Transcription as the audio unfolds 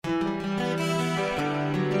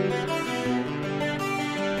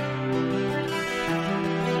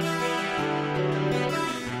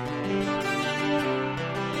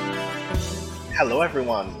Hello,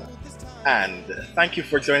 everyone, and thank you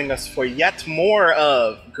for joining us for yet more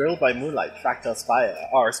of Girl by Moonlight Fractal Spire,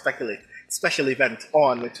 our special event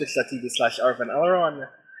on twitch.tv/Arvan Eleron.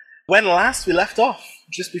 When last we left off,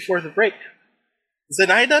 just before the break,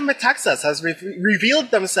 Zenaida and Metaxas has revealed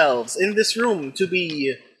themselves in this room to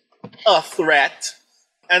be a threat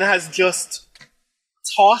and has just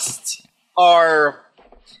tossed our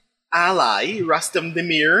ally, Rustam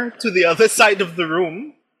Demir, to the other side of the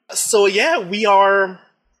room. So yeah, we are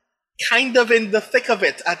kind of in the thick of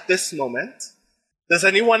it at this moment. Does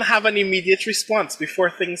anyone have an immediate response before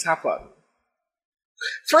things happen?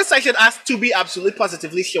 First, I should ask to be absolutely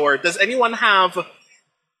positively sure, does anyone have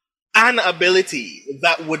an ability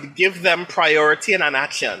that would give them priority in an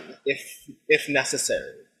action if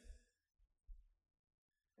necessary?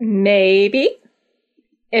 Maybe.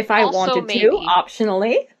 If I Also wanted maybe. to,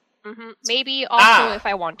 optionally. Mm-hmm. Maybe also if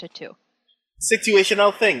I wanted to.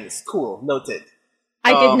 Situational things. Cool. Noted.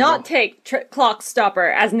 I did not take Clock Stopper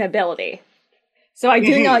as an ability. So I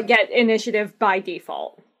do not get initiative by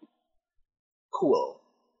default. Cool.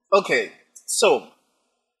 Okay, so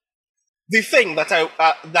the thing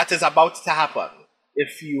that is about to happen,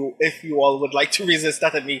 if you all would like to resist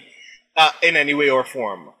that in any way or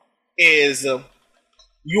form, is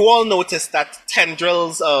you all notice that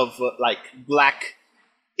tendrils of black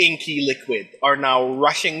inky liquid are now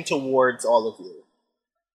rushing towards all of you.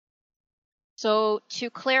 So, to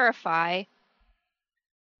clarify,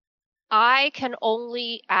 I can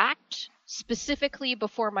only act specifically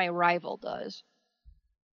before my rival does.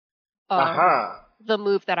 The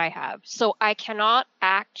move that I have. So I cannot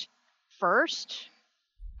act first.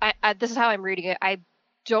 This is how I'm reading it. I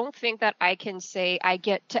don't think that I can say I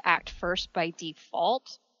get to act first by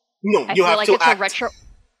default. No, I you feel have like to it's act.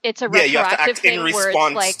 It's a Yeah, you have to retroactive act thing in where it's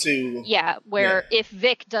response like, to. if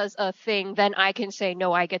Vic does a thing, then I can say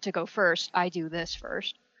no. I get to go first. I do this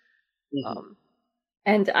first. Mm-hmm.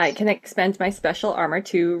 And I can expend my special armor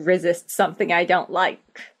to resist something I don't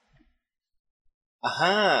like.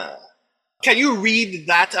 Can you read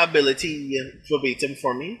that ability verbatim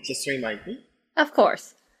for me, just to remind me? Of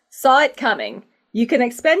course. Saw it coming. You can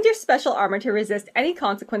expend your special armor to resist any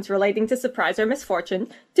consequence relating to surprise or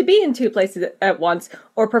misfortune, to be in two places at once,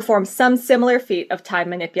 or perform some similar feat of time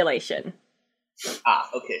manipulation.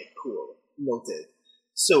 Okay, cool. Noted.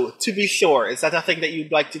 So, to be sure, is that a thing that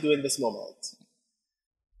you'd like to do in this moment?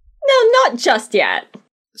 No, not just yet.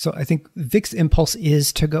 So I think Vic's impulse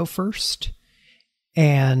is to go first,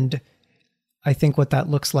 and I think what that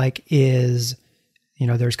looks like is,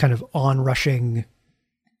 there's kind of onrushing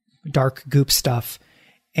dark goop stuff,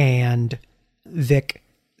 and Vic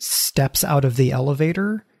steps out of the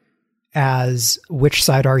elevator as "Which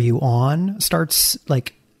Side Are You On?" starts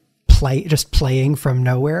playing from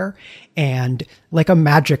nowhere, and like a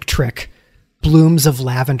magic trick, blooms of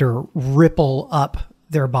lavender ripple up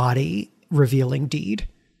their body, revealing Deed.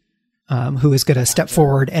 Who is going to step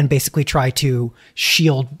forward and basically try to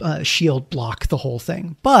shield block the whole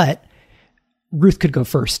thing. But Ruth could go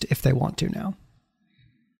first if they want to now.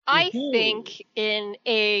 I think in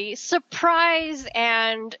a surprise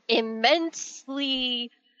and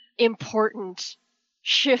immensely important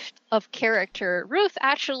shift of character, Ruth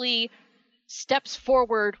actually steps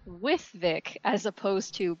forward with Vic as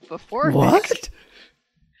opposed to before What? Vic.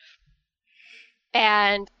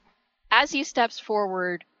 And as he steps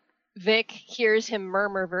forward, Vic hears him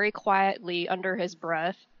murmur very quietly under his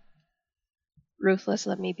breath, "Ruthless,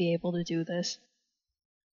 let me be able to do this."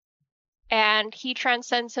 And he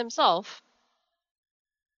transcends himself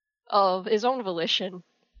of his own volition.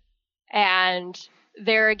 And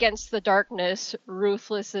there against the darkness,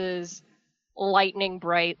 Ruthless's lightning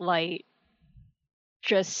bright light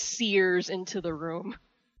just sears into the room.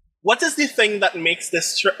 What is the thing that makes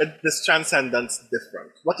this transcendence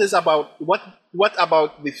different? What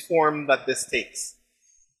about the form that this takes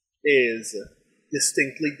is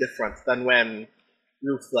distinctly different than when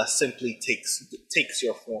Ruthless simply takes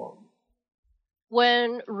your form?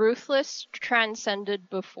 When Ruthless transcended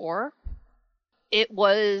before, it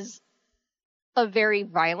was a very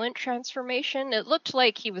violent transformation. It looked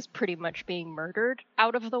like he was pretty much being murdered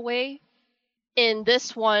out of the way. In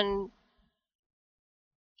this one,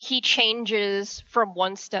 he changes from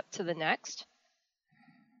one step to the next.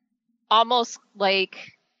 Almost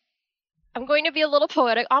like, I'm going to be a little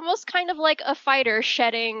poetic, almost kind of like a fighter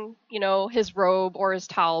shedding, his robe or his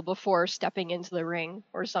towel before stepping into the ring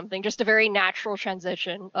or something. Just a very natural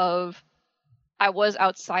transition of, I was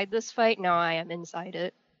outside this fight, now I am inside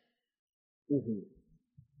it. Mm-hmm.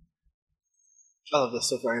 I love this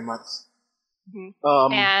so very much.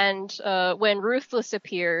 Mm-hmm. And when Ruthless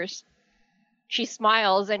appears, She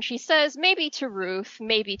smiles and she says, maybe to Ruth,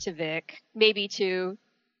 maybe to Vic, maybe to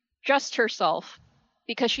just herself,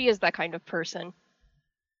 because she is that kind of person.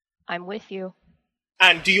 I'm with you.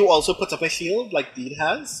 And do you also put up a shield like Deed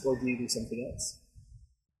has, or do you do something else?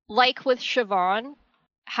 Like with Siobhan,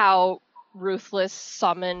 how Ruthless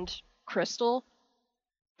summoned Crystal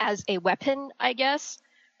as a weapon, I guess.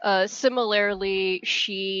 Similarly,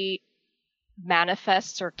 she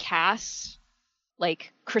manifests or casts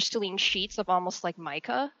like crystalline sheets of almost like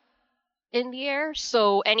mica in the air.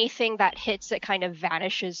 So anything that hits it kind of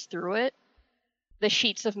vanishes through it. The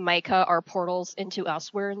sheets of mica are portals into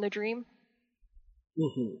elsewhere in the dream.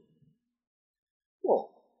 Mm-hmm.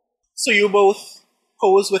 Cool. So you both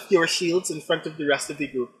pose with your shields in front of the rest of the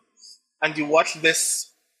group, and you watch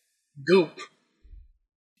this goop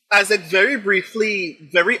as it very briefly,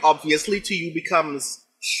 very obviously to you becomes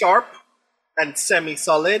sharp and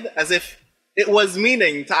semi-solid, as if it was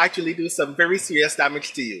meaning to actually do some very serious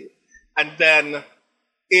damage to you. And then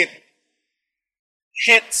it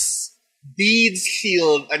hits Deed's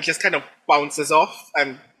shield and just kind of bounces off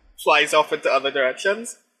and flies off into other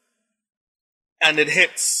directions. And it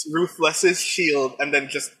hits Ruthless's shield and then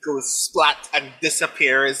just goes splat and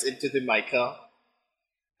disappears into the mica.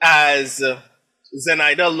 As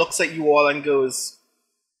Zenaida looks at you all and goes,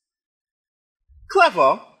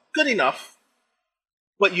 clever, good enough,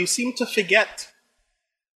 but you seem to forget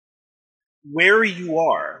where you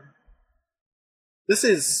are. This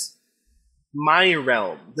is my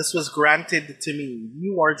realm. This was granted to me.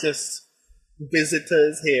 You are just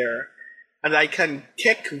visitors here, and I can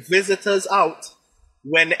kick visitors out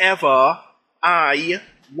whenever I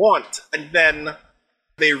want. And then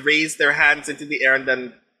they raise their hands into the air and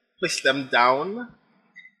then push them down,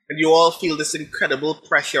 and you all feel this incredible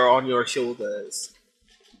pressure on your shoulders.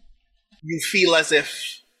 You feel as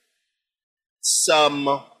if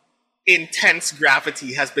some intense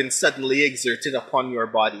gravity has been suddenly exerted upon your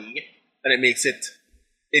body, and it makes it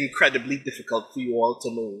incredibly difficult for you all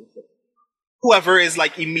to move. Whoever is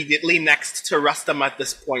like immediately next to Rustam at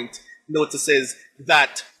this point notices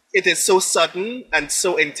that it is so sudden and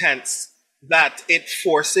so intense that it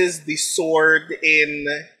forces the sword in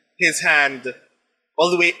his hand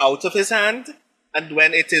all the way out of his hand, and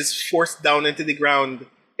when it is forced down into the ground,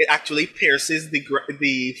 it actually pierces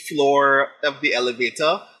the floor of the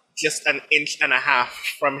elevator just an inch and a half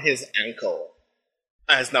from his ankle,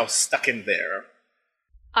 and is now stuck in there.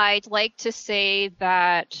 I'd like to say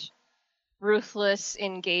that Ruthless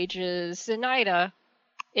engages Zenaida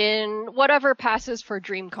in whatever passes for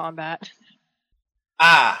dream combat.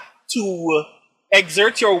 To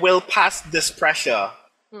exert your will past this pressure,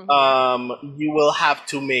 you will have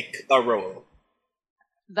to make a roll.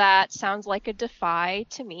 That sounds like a defy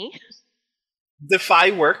to me.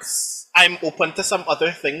 Defy works. I'm open to some other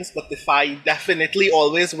things, but Defy definitely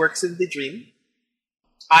always works in the dream.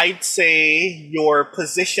 I'd say your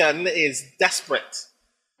position is desperate,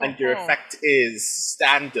 and your effect is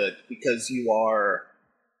standard because you are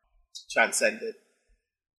transcended.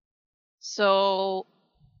 So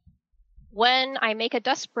when I make a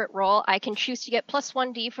desperate roll, I can choose to get plus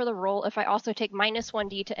 1d for the roll if I also take minus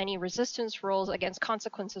 1d to any resistance rolls against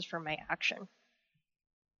consequences from my action.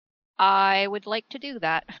 I would like to do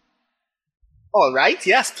that. All right,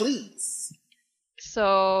 yes, please.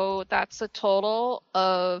 So that's a total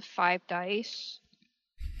of 5 dice.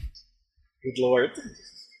 Good lord.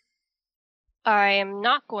 I am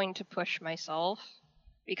not going to push myself,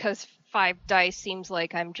 because 5 dice seems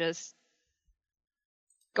like I'm just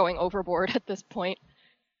going overboard at this point,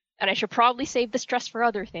 and I should probably save the stress for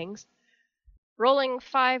other things. Rolling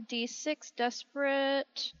 5d6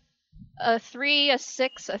 desperate, a 3, a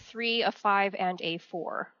 6, a 3, a 5, and a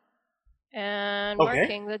 4. And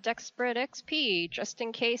marking the desperate XP, just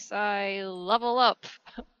in case I level up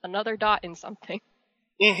another dot in something.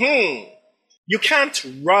 You can't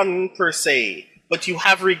run per se, but you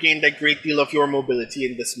have regained a great deal of your mobility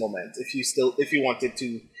in this moment. If you wanted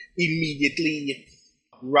to immediately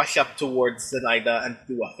rush up towards Zenaida and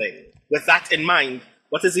do a thing. With that in mind,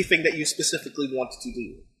 what is the thing that you specifically want to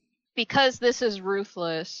do? Because this is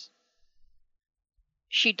Ruthless,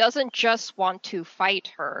 she doesn't just want to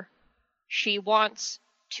fight her. She wants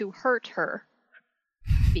to hurt her.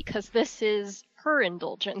 Because this is her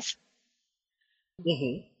indulgence.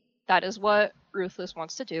 That is what Ruthless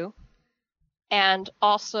wants to do. And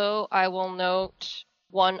also, I will note,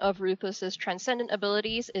 one of Ruthless's transcendent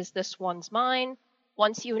abilities is This One's Mine.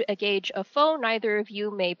 Once you engage a foe, neither of you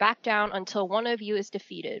may back down until one of you is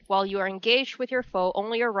defeated. While you are engaged with your foe,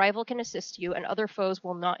 only your rival can assist you, and other foes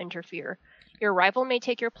will not interfere. Your rival may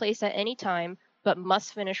take your place at any time, but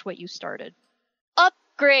must finish what you started.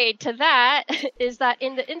 upgrade to that is that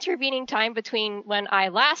in the intervening time between when I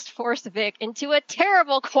last forced Vic into a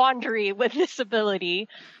terrible quandary with this ability,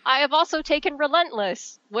 I have also taken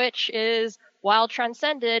Relentless, which is, while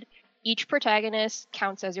transcended, each protagonist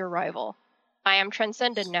counts as your rival. I am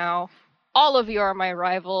transcended now. All of you are my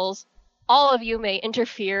rivals. All of you may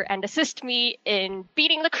interfere and assist me in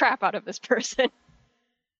beating the crap out of this person.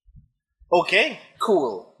 Okay,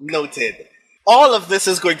 cool. Noted. All of this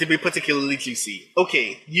is going to be particularly juicy.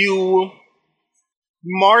 Okay, you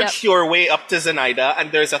march your way up to Zenaida,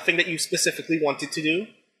 and there's a thing that you specifically wanted to do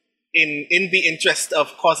in the interest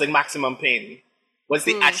of causing maximum pain. What's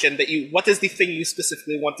the action that you... What is the thing you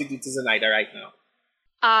specifically want to do to Zenaida right now?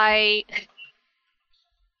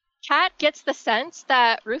 Kat gets the sense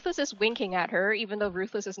that Ruthless is winking at her, even though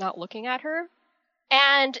Ruthless is not looking at her.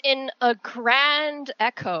 And in a grand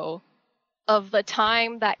echo of the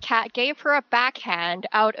time that Kat gave her a backhand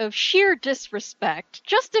out of sheer disrespect,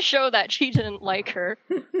 just to show that she didn't like her,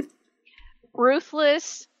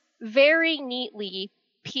 Ruthless very neatly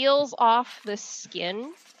peels off the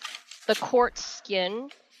skin, the quartz skin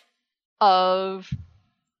of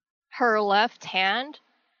her left hand,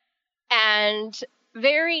 and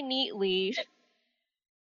very neatly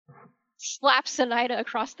slaps Zenaida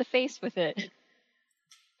across the face with it.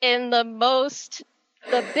 In the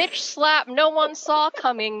bitch slap no one saw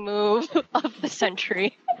coming move of the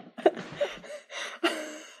century.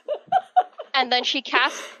 And then she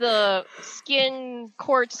casts the skin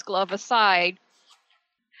quartz glove aside,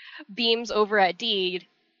 beams over at Deed,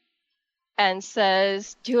 and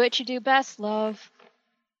says, "Do what you do best, love."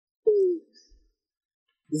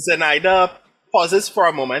 Zenaida pauses for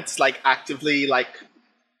a moment, actively,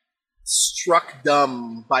 struck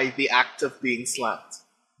dumb by the act of being slapped.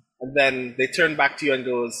 And then they turn back to you and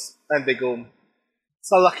go, "It's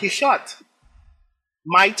a lucky shot.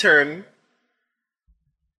 My turn."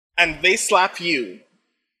 And they slap you.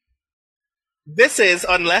 This is,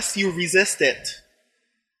 unless you resist it,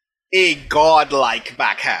 a godlike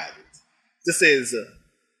backhand. This is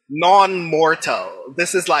non-mortal.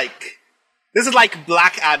 This is like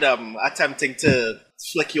Black Adam attempting to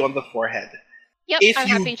flick you on the forehead. Yep, I'm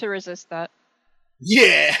happy to resist that.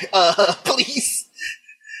 Yeah, please.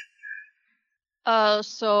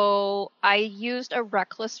 So I used a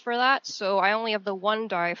reckless for that, so I only have the 1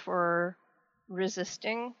 die for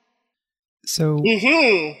resisting. So,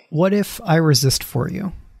 what if I resist for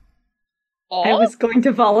you? I was going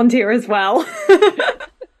to volunteer as well.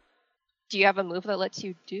 Do you have a move that lets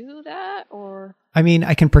you do that, or? I mean,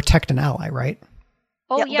 I can protect an ally, right?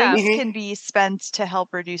 Oh, yeah. Links can be spent to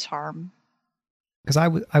help reduce harm. Because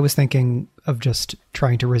I was thinking of just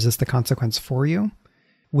trying to resist the consequence for you,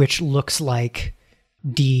 which looks like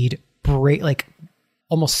Deed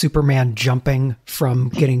almost Superman jumping from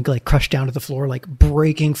getting crushed down to the floor,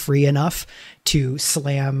 breaking free enough to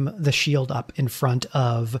slam the shield up in front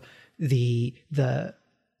of the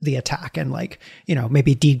attack, and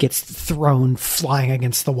maybe Deed gets thrown flying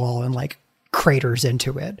against the wall and craters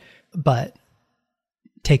into it, but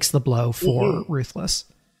takes the blow for Ruthless.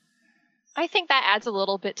 I think that adds a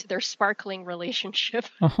little bit to their sparkling relationship.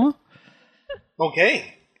 Uh-huh.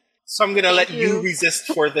 Okay. So I'm gonna let you resist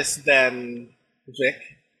for this then, Vic.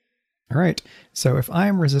 All right. So if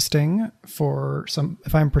I'm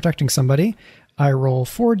protecting somebody, I roll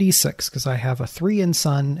 4d6 because I have a 3 in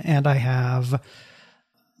Sun, and I have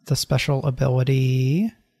the special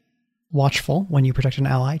ability Watchful. When you protect an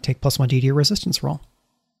ally, take +1 to your resistance roll.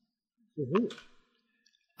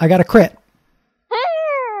 I got a crit.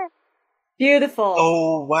 Beautiful.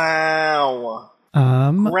 Oh, wow.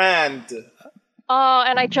 Grand. Oh,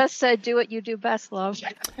 and I just said, "Do what you do best, love."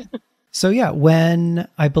 So yeah, when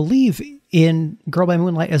I believe in Girl by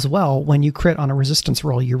Moonlight as well, when you crit on a resistance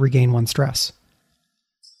roll, you regain 1 stress.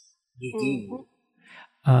 You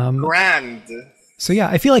do. Grand. So yeah,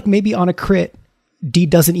 I feel like maybe on a crit, D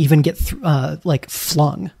doesn't even get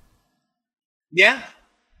flung. Yeah.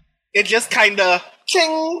 It just kind of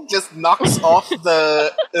just knocks off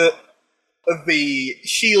the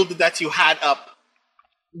shield that you had up.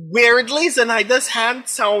 Weirdly, Zenaida's hand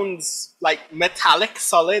sounds metallic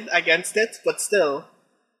solid against it, but still.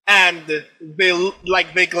 And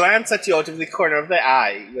they glance at you out of the corner of their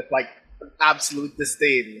eye with absolute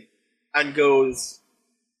disdain and goes,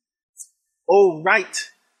 "Oh, right.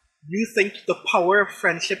 You think the power of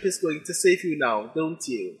friendship is going to save you now, don't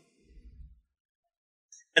you?"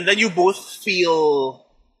 And then you both feel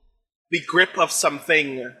the grip of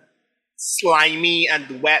something slimy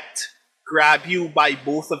and wet grab you by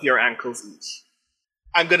both of your ankles each.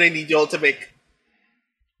 I'm gonna need you all to make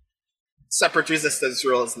separate resistance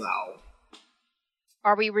rolls now.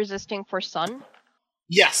 Are we resisting for Sun?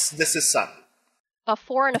 Yes, this is Sun. A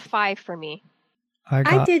 4 and a 5 for me.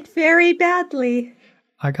 I did very badly.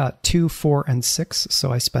 I got 2, 4, and 6,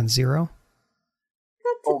 so I spent 0.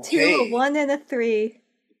 That's a 2, a 1, and a 3.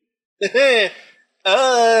 Wait,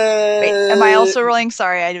 am I also rolling?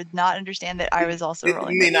 Sorry, I did not understand that I was also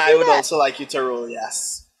rolling. Nina, I would also like you to roll,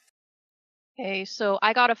 yes. Okay, so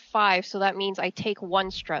I got a 5, so that means I take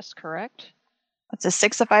 1 stress, correct? That's a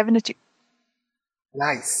 6, a 5, and a 2.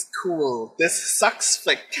 Nice, cool. This sucks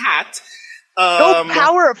for Cat. Go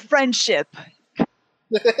power of friendship.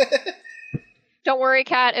 Don't worry,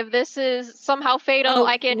 Kat. If this is somehow fatal,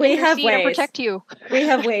 I can intercede and protect you. We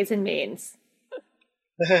have ways and means.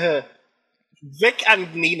 Vic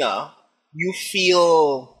and Nina, you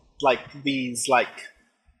feel like these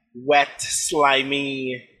wet,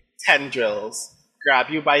 slimy tendrils grab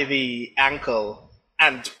you by the ankle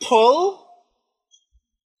and pull,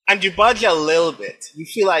 and you budge a little bit. You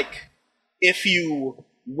feel like if you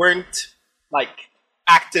weren't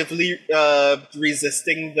actively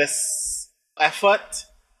resisting this effort,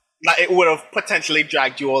 it would have potentially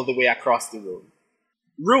dragged you all the way across the room.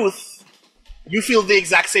 Ruth, you feel the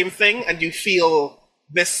exact same thing, and you feel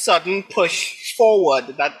this sudden push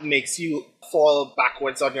forward that makes you fall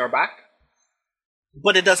backwards on your back.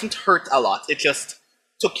 But it doesn't hurt a lot. It just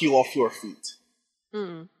took you off your feet.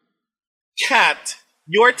 Cat,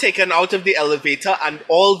 you're taken out of the elevator and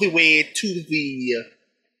all the way to the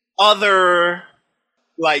other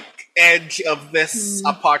edge of this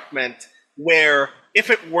apartment, where if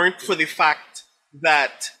it weren't for the fact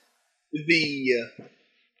that the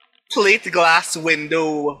plate glass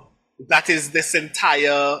window that is this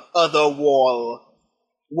entire other wall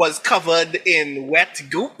was covered in wet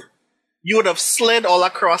goop, you would have slid all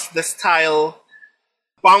across this tile,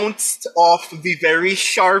 bounced off the very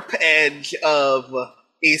sharp edge of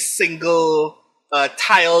a single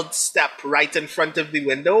tiled step right in front of the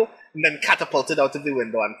window, and then catapulted out of the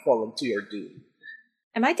window and fallen to your doom.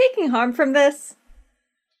 Am I taking harm from this?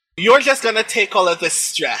 You're just gonna take all of this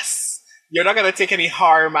stress. You're not gonna take any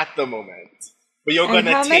harm at the moment. But you're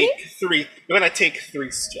gonna take 3. You're gonna take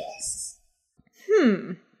 3 stress.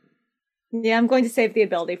 Yeah, I'm going to save the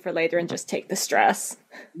ability for later and just take the stress.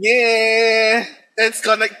 Yeah,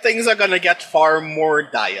 things are gonna get far more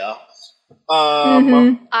dire.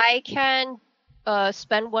 I can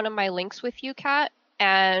spend one of my links with you, Kat,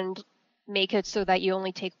 and make it so that you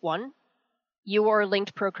only take 1. Your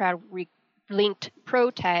linked pro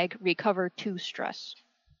tag recover 2 stress.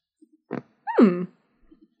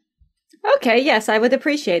 Okay, yes, I would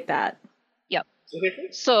appreciate that. Yep.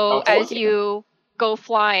 So as you go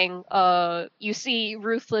flying, you see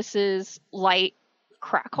Ruthless's light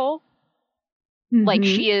crackle. Like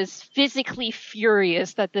she is physically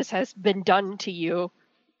furious that this has been done to you.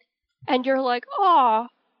 And you're like, aw,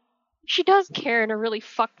 she does care in a really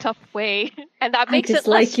fucked up way. And that makes it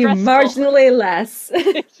less stressful. I dislike you marginally less.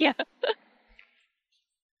 Yeah.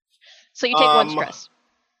 So you take 1 stress.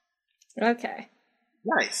 Okay.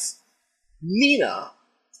 Nice. Nina,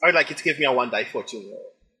 I would like you to give me a 1 die fortune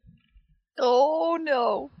roll. Oh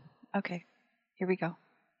no. Okay. Here we go.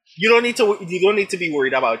 You don't need to be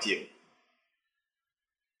worried about you.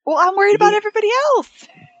 Well, I'm worried about everybody else.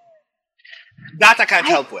 That I can't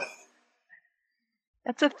help with.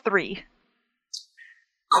 That's a 3.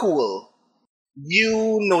 Cool.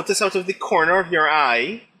 You notice out of the corner of your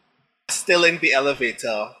eye, still in the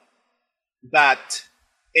elevator, that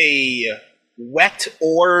a wet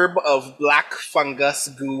orb of black fungus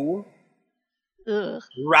goo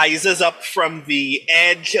rises up from the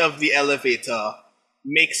edge of the elevator,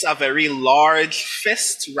 makes a very large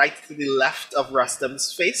fist right to the left of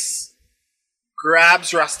Rustam's face,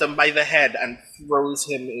 grabs Rustam by the head and throws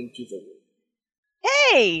him into the room.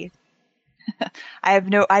 Hey! I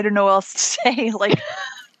don't know what else to say.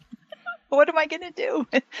 What am I gonna do?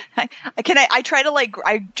 I try to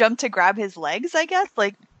I jump to grab his legs, I guess?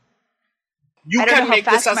 I don't know how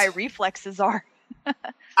fast my reflexes are.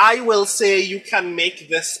 I will say you can make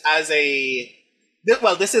this as a...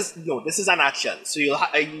 Well, this is an action. So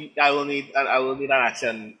I will need an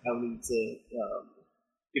action. I will need to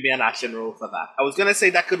give me an action roll for that. I was gonna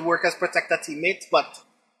say that could work as protect a teammate, but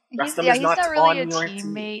Rustam is not really on your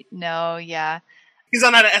teammate. No, yeah. He's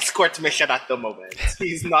on an escort mission at the moment.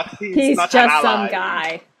 He's not. He's not just an some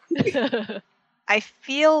ally. guy. I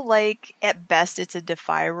feel like at best it's a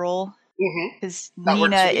defy roll because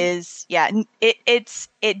Nina is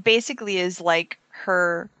it basically is like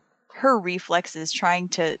her reflexes trying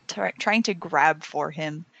to grab for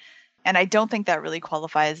him, and I don't think that really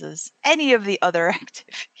qualifies as any of the other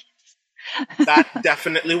activities. That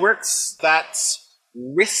definitely works. That's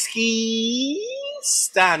risky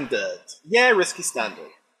standard. Yeah, risky standard.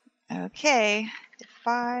 Okay.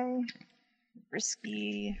 Defy.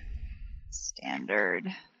 Risky.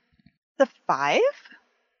 Standard. The 5?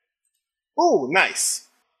 Oh, nice.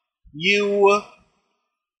 You...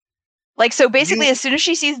 Like, so basically, as soon as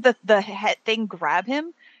she sees the head thing grab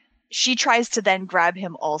him, she tries to then grab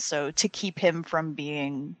him also to keep him from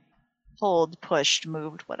being pulled, pushed,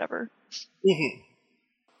 moved, whatever. Mm-hmm.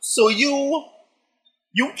 So you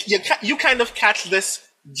kind of catch this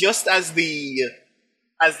just as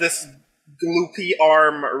this gloopy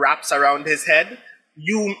arm wraps around his head.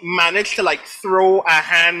 You manage to like throw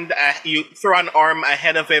you throw an arm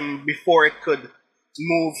ahead of him before it could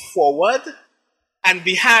move forward, and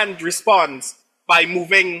the hand responds by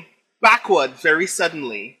moving backward very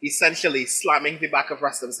suddenly, essentially slamming the back of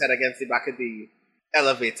Rustam's head against the back of the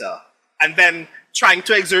elevator, and then trying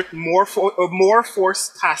to exert more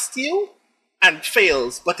force past you, and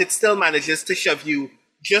fails, but it still manages to shove you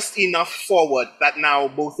just enough forward that now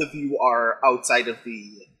both of you are outside of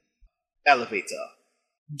the elevator.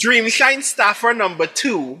 Dreamshine Staffer number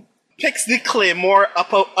 2 picks the claymore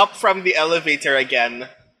up from the elevator again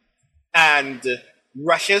and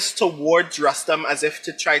rushes towards Rustam as if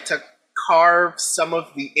to try to carve some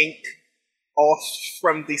of the ink off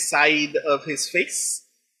from the side of his face.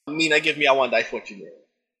 Mina, give me a 1 die fortune roll.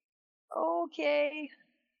 Okay.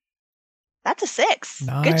 That's a 6.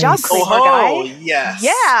 Nice. Good job, Claymore guy. Yes.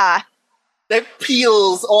 Yeah. It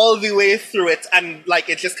peels all the way through it, and like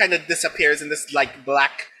it just kind of disappears in this like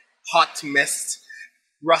black hot mist.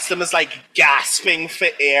 Rustam is like gasping for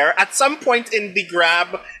air. At some point in the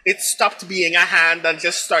grab, it stopped being a hand and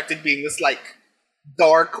just started being this like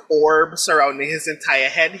dark orb surrounding his entire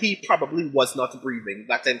head. He probably was not breathing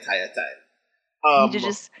that entire time.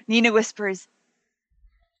 Nina whispers,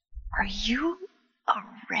 "Are you a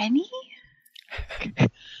Rennie?"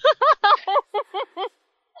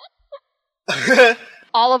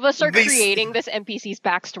 All of us are creating this NPC's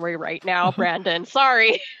backstory right now, Brandon.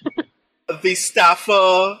 Sorry. The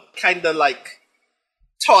staffer kind of like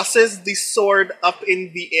tosses the sword up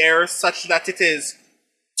in the air such that it is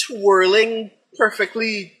twirling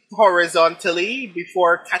perfectly horizontally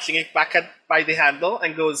before catching it back by the handle,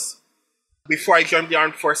 and goes, "Before I joined the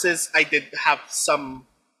armed forces, I did have some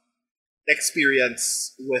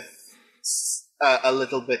experience with a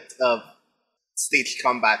little bit of staged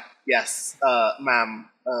combat. Yes, ma'am.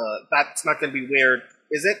 That's not going to be weird,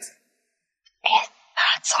 is it?"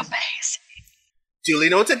 That's amazing. Duly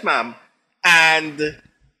noted, ma'am. And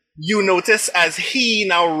you notice as he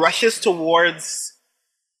now rushes towards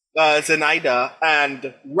Zenaida,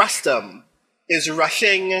 and Rustam is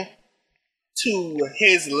rushing to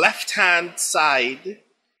his left-hand side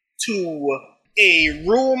to a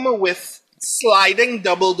room with sliding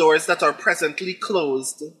double doors that are presently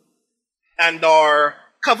closed and are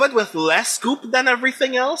covered with less goop than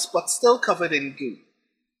everything else, but still covered in goop.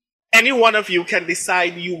 Any one of you can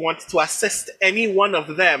decide you want to assist any one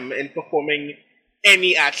of them in performing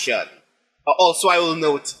any action. Also, I will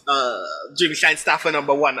note, Dreamshine Staffer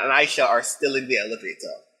number 1 and Aisha are still in the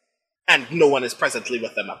elevator, and no one is presently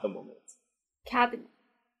with them at the moment.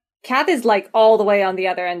 Kath is like all the way on the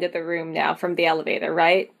other end of the room now from the elevator,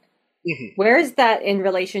 right? Mm-hmm. Where is that in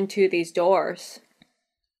relation to these doors?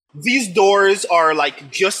 These doors are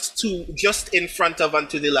like just in front of and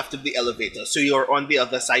to the left of the elevator, so you're on the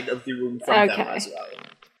other side of the room from them as well.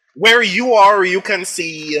 Where you are, you can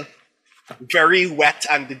see very wet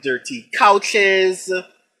and dirty couches,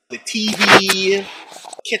 the TV,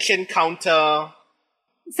 kitchen counter.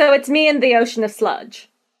 So it's me and the ocean of sludge.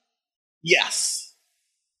 Yes.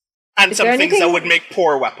 And some things that would make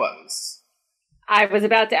poor weapons. I was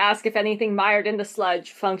about to ask if anything mired in the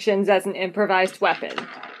sludge functions as an improvised weapon.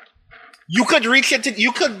 You could reach it.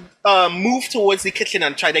 You could move towards the kitchen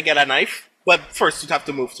and try to get a knife, but first you'd have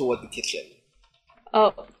to move toward the kitchen.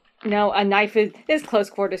 Oh, no, a knife is close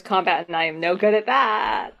quarters combat, and I am no good at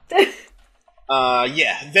that.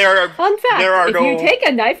 Yeah, there are... Fun fact, if you take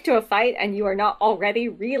a knife to a fight and you are not already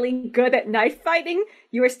really good at knife fighting,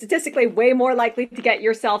 you are statistically way more likely to get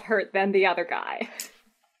yourself hurt than the other guy.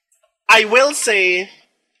 I will say,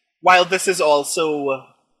 while this is also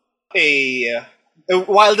too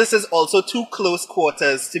close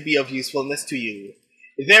quarters to be of usefulness to you,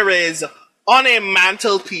 there is, on a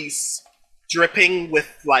mantelpiece, dripping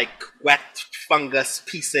with, like, wet fungus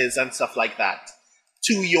pieces and stuff like that,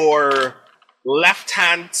 to your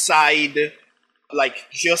left-hand side,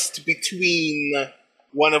 like, just between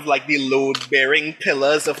one of, like, the load-bearing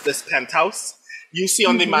pillars of this penthouse, you see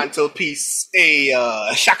on the mantelpiece a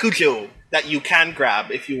shakujo that you can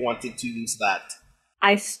grab if you wanted to use that.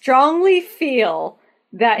 I strongly feel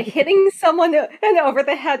that hitting someone over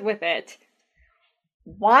the head with it,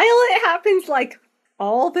 while it happens like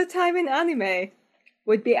all the time in anime,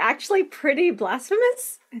 would be actually pretty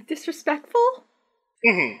blasphemous and disrespectful.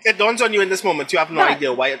 It dawns on you in this moment, you have no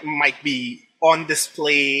idea why it might be on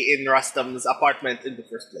display in Rustam's apartment in the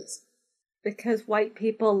first place. Because white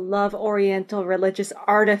people love Oriental religious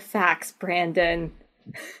artifacts, Brandon.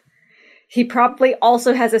 He probably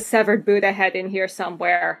also has a severed Buddha head in here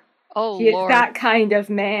somewhere. Oh, He Lord. is that kind of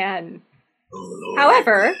man. Oh, Lord.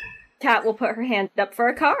 However, Kat will put her hand up for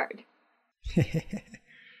a card.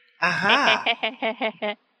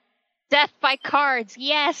 Aha. Death by cards,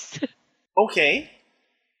 yes! Okay.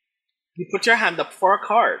 You put your hand up for a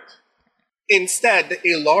card. Instead,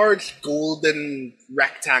 a large golden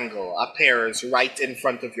rectangle appears right in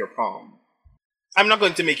front of your palm. I'm not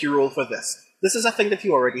going to make you roll for this. This is a thing that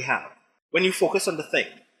you already have. When you focus on the thing,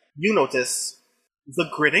 you notice the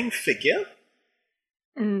grinning figure.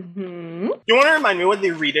 Mm-hmm. You want to remind me what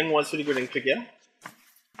the reading was for the grinning figure?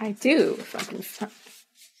 I do, if I can find.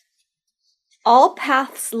 All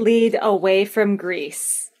paths lead away from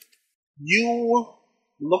Greece. You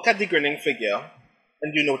look at the grinning figure,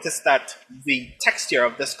 and you notice that the texture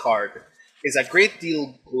of this card is a great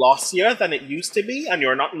deal glossier than it used to be, and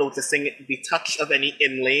you're not noticing the touch of any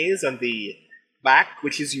inlays on the back,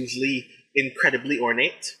 which is usually incredibly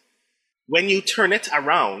ornate. When you turn it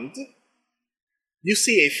around, you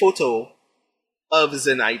see a photo of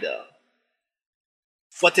Zenaida.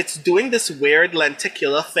 But it's doing this weird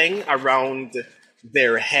lenticular thing around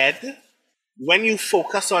their head. When you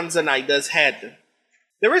focus on Zenaida's head,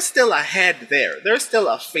 there is still a head there. There's still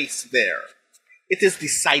a face there. It is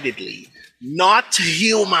decidedly not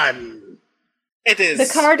human. It is...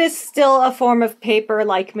 The card is still a form of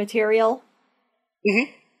paper-like material.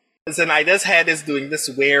 Zenaida's head is doing this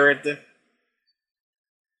weird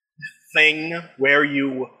thing where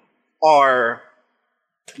you are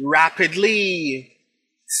rapidly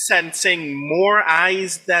sensing more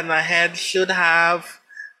eyes than a head should have,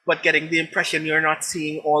 but getting the impression you're not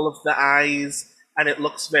seeing all of the eyes, and it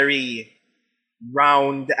looks very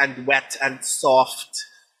round and wet and soft,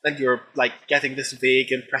 and you're like getting this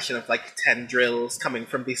vague impression of like tendrils coming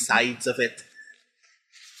from the sides of it.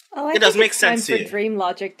 Oh, I It does think make it's sense time to for you. dream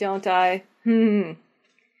logic, don't I? Oh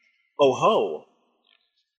ho.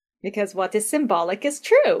 Because what is symbolic is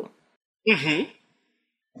true. Mm-hmm.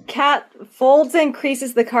 Kat folds and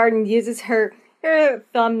creases the card and uses her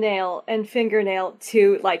thumbnail and fingernail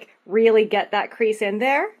to, like, really get that crease in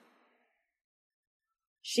there.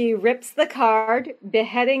 She rips the card,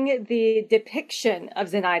 beheading the depiction of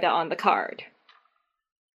Zenaida on the card.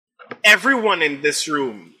 Everyone in this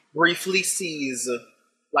room briefly sees,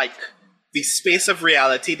 like, the space of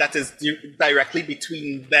reality that is directly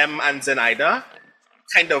between them and Zenaida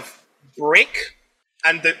kind of break,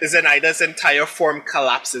 and Zenaida's entire form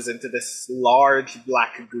collapses into this large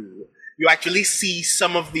black goo. You actually see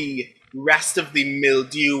some of the rest of the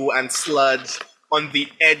mildew and sludge on the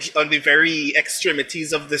edge, on the very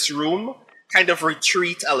extremities of this room, kind of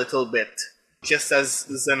retreat a little bit, just as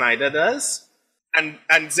Zenaida does. And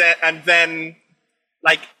then,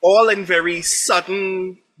 like, all in very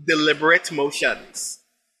sudden, deliberate motions,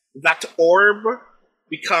 that orb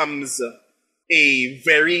becomes a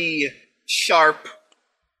very sharp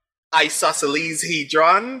isosceles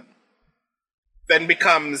hedron, then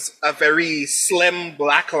becomes a very slim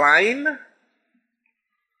black line,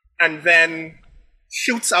 and then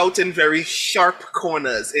shoots out in very sharp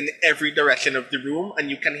corners in every direction of the room, and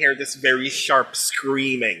you can hear this very sharp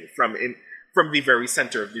screaming from the very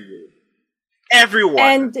center of the room. Everyone!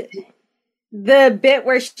 And the bit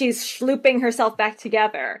where she's slooping herself back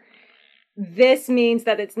together, this means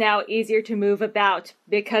that it's now easier to move about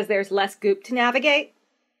because there's less goop to navigate?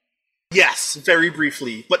 Yes, very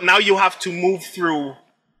briefly. But now you have to move through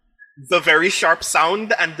the very sharp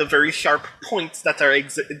sound and the very sharp points that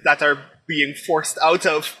are being forced out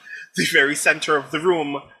of the very center of the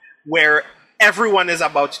room, where everyone is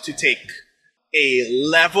about to take a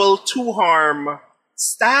level 2 harm,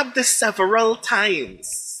 stabbed several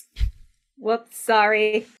times. Whoops,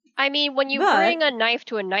 sorry. I mean, when you But- bring a knife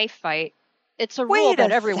to a knife fight, it's a Wait rule a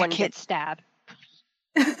that everyone second. gets stabbed.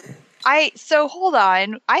 So hold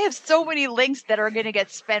on. I have so many links that are gonna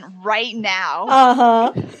get spent right now.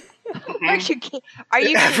 Uh-huh. Are you kidding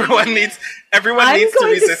Everyone me? needs I'm to going to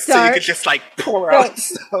resist, so you start- could just like pour out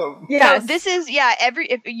some. So Yes. this is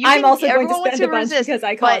I'm also going to everyone wants spend a bunch resist, because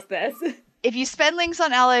I but caused this. if you spend links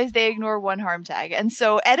on allies, they ignore one harm tag, and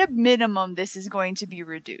so at a minimum, this is going to be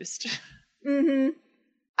reduced. Mm-hmm.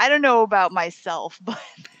 I don't know about myself, but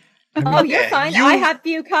Oh, you're Okay, fine. you- I have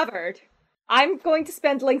you covered. I'm going to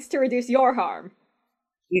spend links to reduce your harm.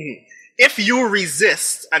 Mm-hmm. If you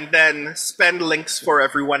resist and then spend links for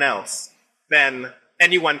everyone else, then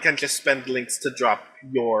anyone can just spend links to drop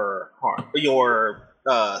your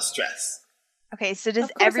stress. Okay, so does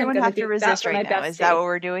everyone have to resist right now? Is that what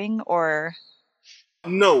we're doing, or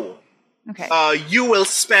no? Okay. You will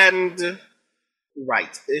spend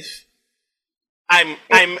if I'm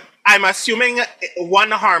assuming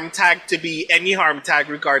one harm tag to be any harm tag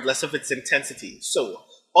regardless of its intensity. So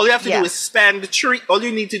all you have to do is spend 3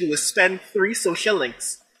 social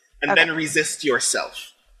links and then resist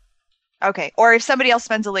yourself. Okay. Or if somebody else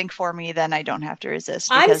spends a link for me, then I don't have to resist.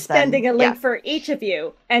 I'm spending a link for each of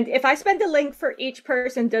you. And if I spend a link for each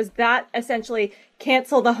person, does that essentially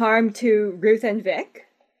cancel the harm to Ruth and Vic?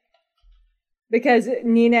 Because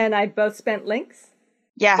Nina and I both spent links?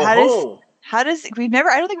 Yeah, how does I don't think we've ever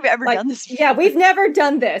done this before. Yeah, we've never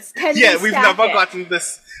done this. We've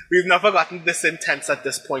never gotten this intense at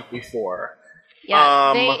this point before.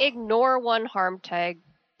 Yeah, they ignore one harm tag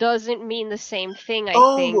doesn't mean the same thing, I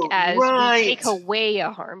think, as we take away a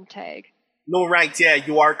harm tag. No, right, yeah,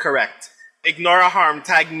 you are correct. Ignore a harm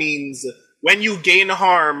tag means when you gain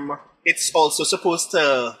harm, it's also supposed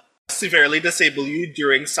to severely disable you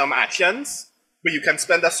during some actions, but you can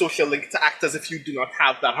spend a social link to act as if you do not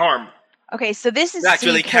have that harm. Okay, so this is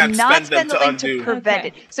actually you cannot spend the link to prevent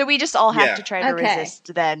it. So we just all have to try to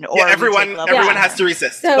resist then, or everyone has to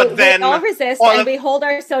resist. So but then we all resist, and we hold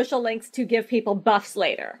our social links to give people buffs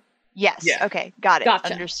later. Yes. Yeah. Okay. Got it.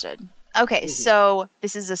 Gotcha. Understood. Okay. So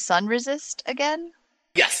this is a sun resist again?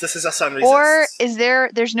 Yes, this is a sun resist. Or is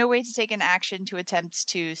there's no way to take an action to attempt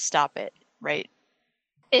to stop it, right?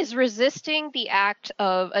 Is resisting the act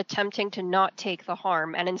of attempting to not take the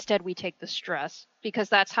harm, and instead we take the stress, because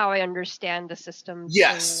that's how I understand the system.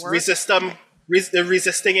 Yes, resisting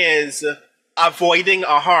is avoiding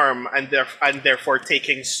a harm and therefore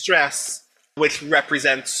taking stress, which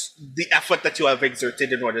represents the effort that you have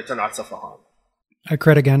exerted in order to not suffer harm. I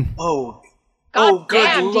crit again. Oh,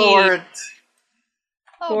 good Lord.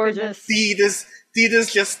 Gorgeous. Deed is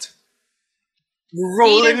just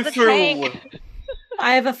rolling through. Tank.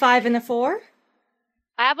 I have a 5 and a 4.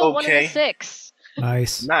 I have a 1 and a 6.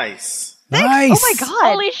 Nice. Nice. Oh my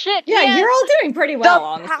god. Holy shit. Yeah, you're all doing pretty well,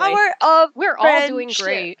 honestly. We're all doing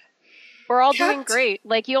great. We're all doing great.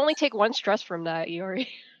 Like, you only take 1 stress from that, Iori.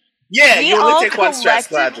 Yeah, you only take 1 stress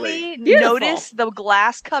gladly. Notice the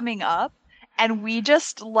glass coming up, and we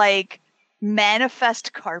just,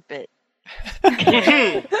 manifest carpet.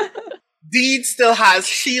 Deed still has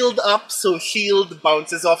shield up, so shield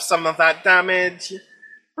bounces off some of that damage.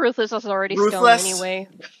 Ruthless is already stoned anyway.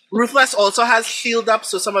 Ruthless also has shield up,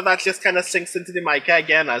 so some of that just kind of sinks into the Micah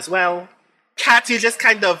again as well. Cat, you just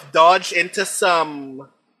kind of dodge into some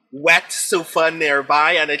wet sofa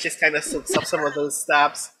nearby, and it just kind of soaks up some of those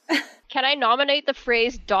stabs. Can I nominate the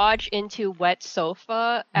phrase dodge into wet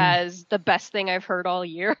sofa as the best thing I've heard all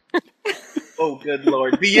year? Oh, good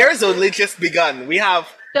lord. The year's only just begun. We have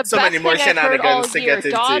so many more shenanigans to get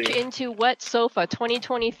into. Dodge into wet sofa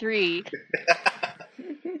 2023.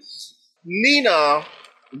 Nina,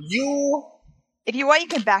 you... If you want, you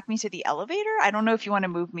can back me to the elevator. I don't know if you want to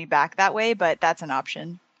move me back that way, but that's an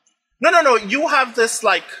option. No. You have this,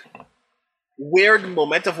 weird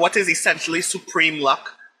moment of what is essentially supreme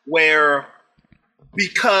luck, where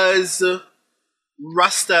because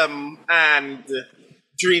Rustam and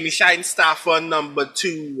Dreamshine Staffer number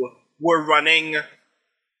 2 were running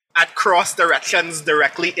at cross directions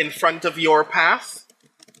directly in front of your path,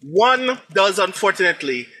 one does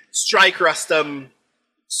unfortunately strike Rustam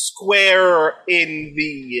square in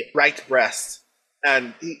the right breast,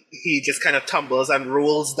 and he just kind of tumbles and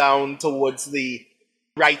rolls down towards the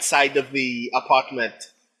right side of the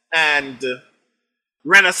apartment. And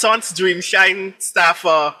Renaissance Dreamshine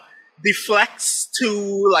Staffer deflects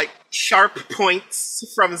 2 sharp points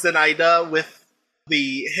from Zenaida with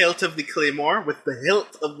the hilt of the claymore,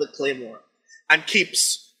 and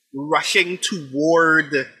keeps rushing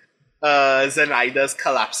toward Zenaida's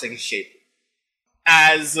collapsing shape.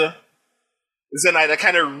 As Zenaida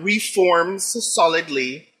kind of reforms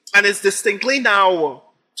solidly and is distinctly now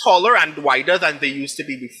taller and wider than they used to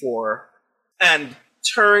be before, and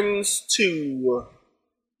turns to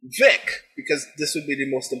Vic, because this would be the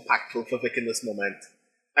most impactful for Vic in this moment,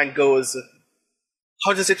 and goes,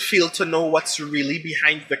 "How does it feel to know what's really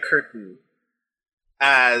behind the curtain?"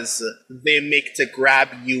 As they make to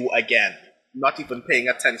grab you again, not even paying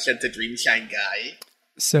attention to Dreamshine Guy.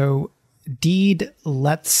 So Deed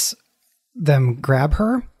lets them grab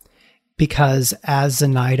her, because as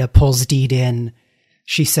Zenaida pulls Deed in,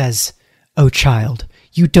 she says, "Oh child,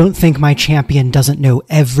 you don't think my champion doesn't know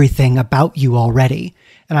everything about you already.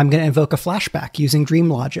 And I'm going to invoke a flashback using dream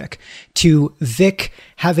logic to Vic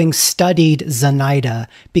having studied Zenaida,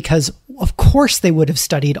 because of course they would have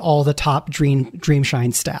studied all the top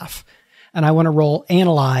Dreamshine staff. And I want to roll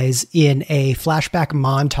Analyze in a flashback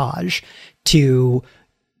montage to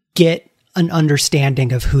get an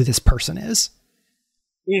understanding of who this person is.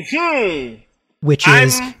 Mm-hmm. Which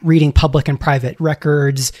is reading public and private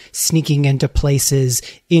records, sneaking into places,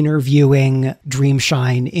 interviewing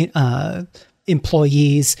Dreamshine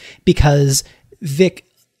employees, because Vic,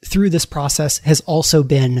 through this process, has also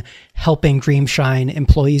been helping Dreamshine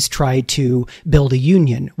employees try to build a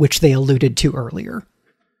union, which they alluded to earlier.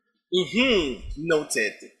 Mm-hmm.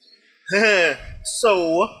 Noted.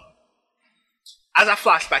 So, as a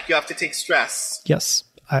flashback, you have to take stress. Yes.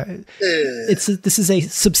 This is a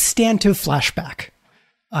substantive flashback.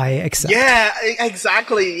 I accept. Yeah,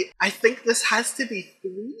 exactly. I think this has to be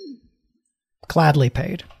 3. Gladly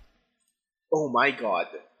paid. Oh my god.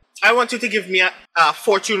 I want you to give me a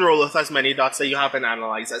fortune roll with as many dots that you have in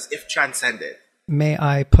Analyze as if transcended. May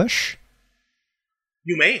I push?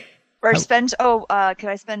 You may. Or spend, can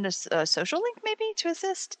I spend a social link maybe to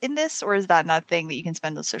assist in this? Or is that not a thing that you can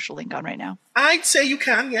spend a social link on right now? I'd say you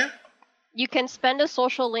can, yeah. You can spend a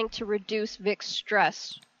social link to reduce Vic's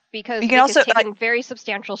stress, because you can Vic also, is taking very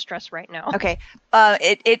substantial stress right now. Okay.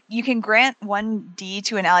 You can grant 1d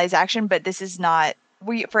to an ally's action, but this is not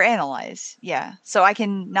for Analyze. Yeah. So I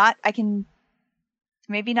can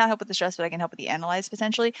maybe not help with the stress, but I can help with the Analyze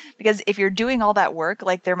potentially, because if you're doing all that work,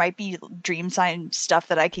 like there might be Dreamshine stuff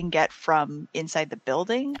that I can get from inside the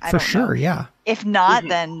building. I don't know. Yeah. If not,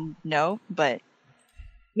 then no. But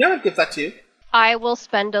yeah, I'll give that to you. I will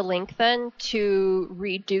spend a link then to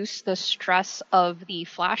reduce the stress of the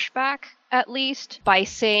flashback, at least, by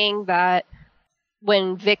saying that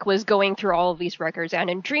when Vic was going through all of these records, and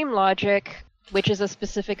in Dream Logic, which is a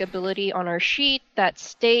specific ability on our sheet that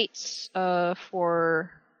states, for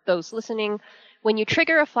those listening, when you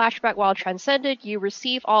trigger a flashback while transcended, you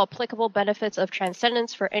receive all applicable benefits of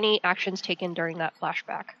transcendence for any actions taken during that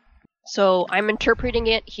flashback. So I'm interpreting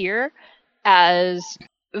it here as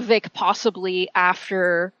Vic possibly,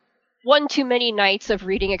 after one too many nights of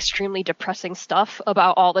reading extremely depressing stuff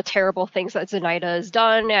about all the terrible things that Zenaida has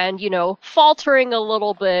done, and, faltering a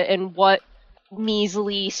little bit in what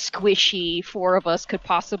measly, squishy 4 of us could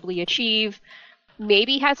possibly achieve,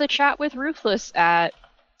 maybe has a chat with Ruthless at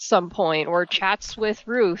some point, or chats with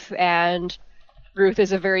Ruth, and Ruth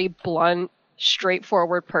is a very blunt,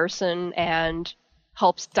 straightforward person and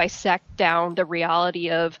helps dissect down the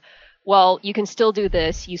reality of, well, you can still do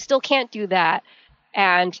this, you still can't do that,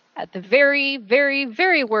 and at the very, very,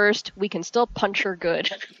 very worst, we can still punch her good.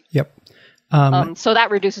 Yep. So that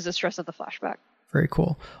reduces the stress of the flashback. Very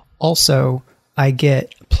cool. Also, I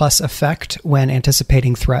get plus effect when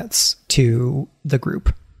anticipating threats to the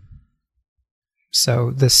group. So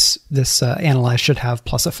this Analyze should have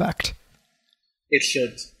plus effect. It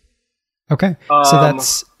should. Okay. So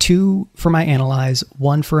that's 2 for my Analyze,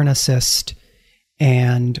 1 for an assist,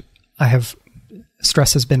 and I have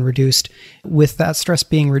stress has been reduced. With that stress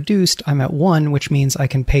being reduced, I'm at 1, which means I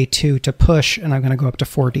can pay 2 to push, and I'm going to go up to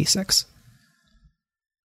 4d6.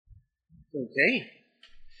 Okay.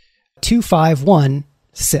 2, 5, 1,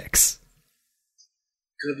 6.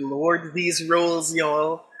 Good lord, these rolls,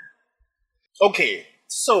 y'all. Okay,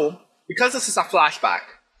 so, because this is a flashback,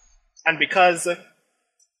 and because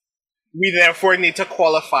we therefore need to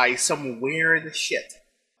qualify some weird shit,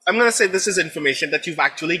 I'm gonna say this is information that you've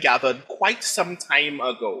actually gathered quite some time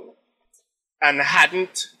ago, and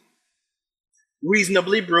hadn't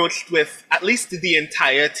reasonably broached with at least the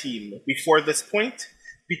entire team before this point,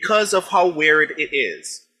 because of how weird it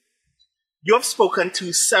is. You have spoken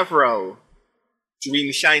to several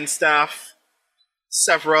Dreamshine staff,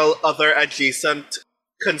 several other adjacent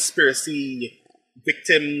conspiracy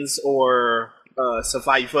victims or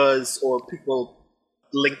survivors or people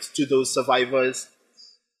linked to those survivors,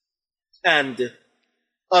 and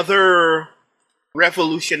other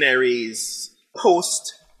revolutionaries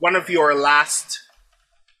post one of your last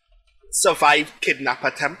survived kidnap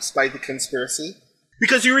attempts by the conspiracy.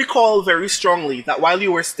 Because you recall very strongly that while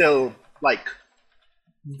you were still,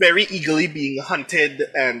 very eagerly being hunted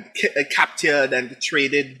and captured and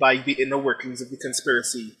traded by the inner workings of the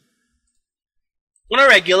conspiracy, on a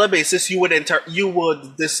regular basis you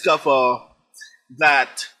would discover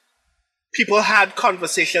that people had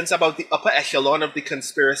conversations about the upper echelon of the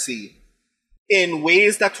conspiracy in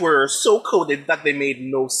ways that were so coded that they made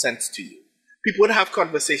no sense to you. People would have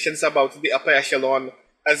conversations about the upper echelon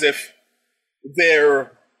as if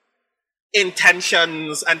their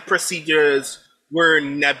intentions and procedures were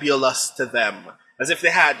nebulous to them, as if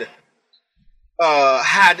they had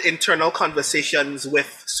internal conversations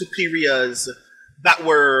with superiors that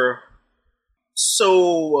were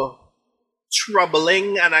so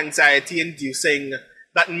troubling and anxiety-inducing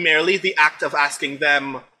that merely the act of asking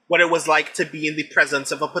them what it was like to be in the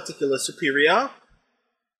presence of a particular superior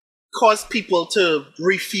caused people to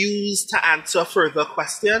refuse to answer further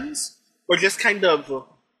questions or just kind of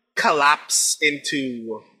collapse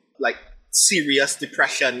into like serious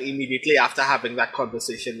depression immediately after having that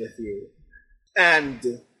conversation with you.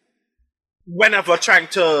 And whenever trying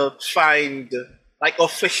to find like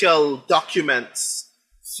official documents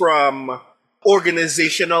from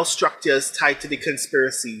organizational structures tied to the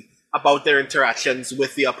conspiracy about their interactions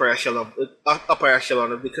with the upper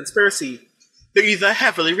echelon of the conspiracy, they're either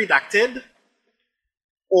heavily redacted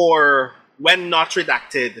or, when not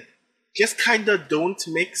redacted, just kind of don't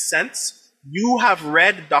make sense. You have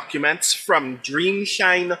read documents from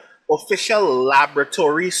Dreamshine official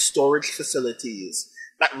laboratory storage facilities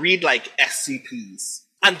that read like SCPs.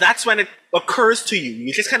 And that's when it occurs to you.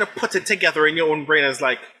 You just kind of put it together in your own brain as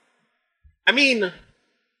like, I mean,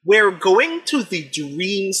 we're going to the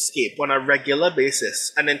dreamscape on a regular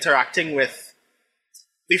basis and interacting with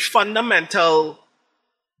the fundamental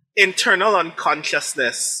internal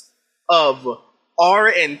unconsciousness of our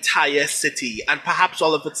entire city and perhaps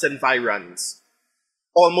all of its environs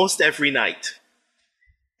almost every night.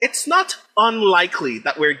 It's not unlikely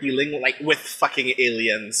that we're dealing like with fucking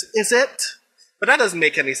aliens, is it? But that doesn't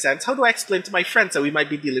make any sense. How do I explain to my friends that we might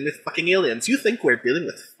be dealing with fucking aliens? You think we're dealing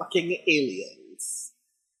with fucking aliens.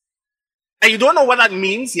 And you don't know what that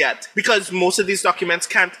means yet, because most of these documents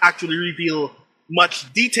can't actually reveal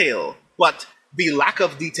much detail, but the lack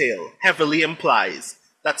of detail heavily implies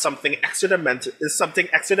that something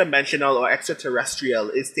extra-dimensional or extraterrestrial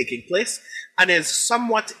is taking place and is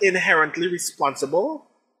somewhat inherently responsible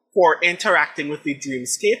for interacting with the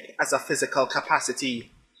dreamscape as a physical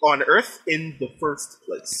capacity on Earth in the first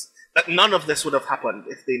place. That none of this would have happened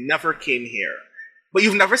if they never came here. But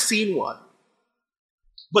you've never seen one.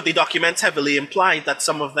 But the documents heavily imply that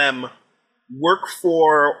some of them work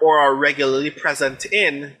for or are regularly present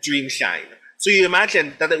in Dreamshine. So you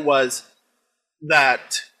imagine that it was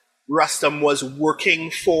that Rustam was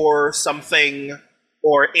working for something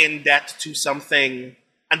or in debt to something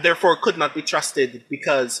and therefore could not be trusted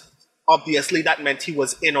because obviously that meant he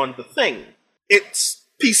was in on the thing. It's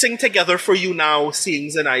piecing together for you now, seeing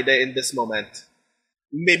Zenaida in this moment.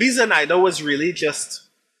 Maybe Zenaida was really just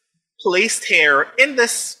placed here in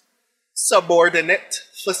this subordinate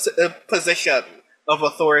position of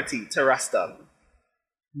authority to Rustam,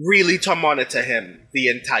 really to monitor him the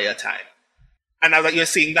entire time. And now that you're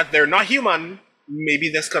seeing that they're not human, maybe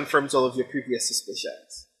this confirms all of your previous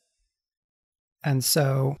suspicions. And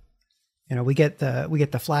so, you know, we get the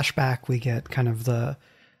flashback, we get kind of the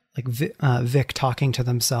like Vic talking to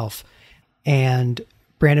themselves. And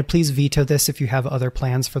Brandon, please veto this if you have other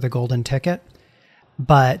plans for the golden ticket.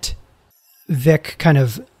 But Vic kind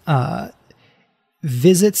of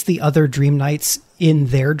visits the other Dream Knights in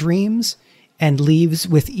their dreams and leaves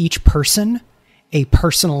with each person a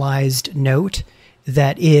personalized note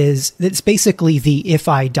that's basically the if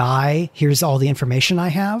I die, here's all the information I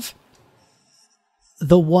have.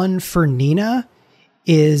 The one for Nina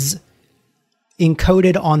is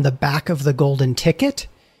encoded on the back of the golden ticket,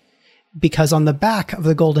 because on the back of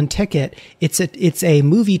the golden ticket, it's a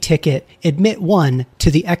movie ticket, admit one,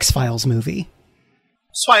 to the X-Files movie.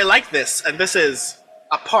 So I like this, and this is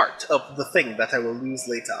a part of the thing that I will use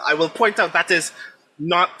later. I will point out that is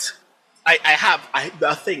not...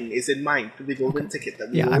 the thing is in mind for the golden ticket that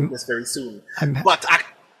we will witness very soon. But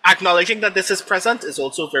acknowledging that this is present is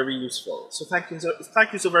also very useful. So thank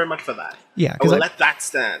you so very much for that. Yeah, I will let that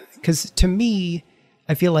stand. Because to me,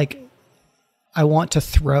 I feel like I want to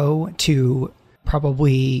throw to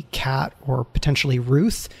probably Kat or potentially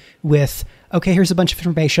Ruth with, okay, here's a bunch of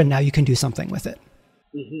information, now you can do something with it.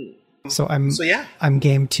 Mm-hmm. So I'm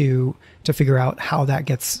game to figure out how that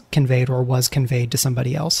gets conveyed or was conveyed to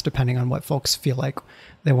somebody else, depending on what folks feel like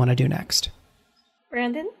they want to do next.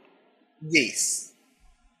 Brandon? Yes.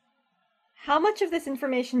 How much of this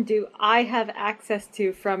information do I have access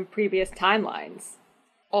to from previous timelines?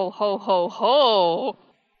 Oh ho ho ho!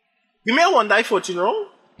 Give me a one die fortune roll.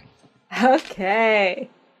 Okay.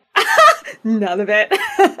 None of it.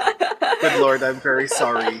 Good lord, I'm very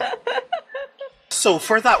sorry. So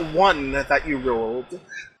for that one that you rolled,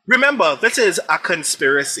 remember, this is a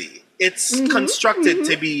conspiracy. It's constructed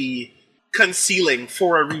to be concealing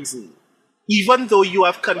for a reason. Even though you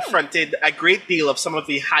have confronted a great deal of some of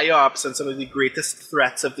the higher ups and some of the greatest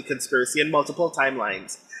threats of the conspiracy in multiple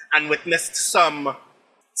timelines, and witnessed some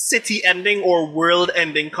city-ending or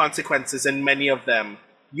world-ending consequences in many of them,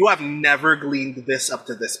 you have never gleaned this up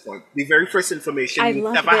to this point. The very first information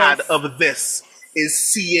you've ever had of this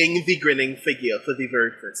is seeing the grinning figure for the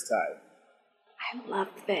very first time. I love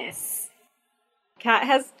this. Kat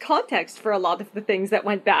has context for a lot of the things that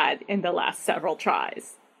went bad in the last several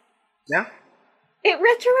tries. Yeah. It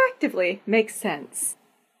retroactively makes sense.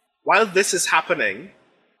 While this is happening,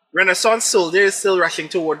 Renaissance Soldier is still rushing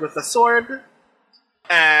toward with a sword,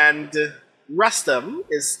 and Rustum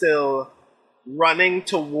is still running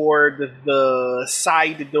toward the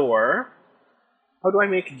side door. How do I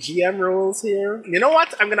make GM rolls here? You know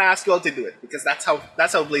what? I'm gonna ask you all to do it, because that's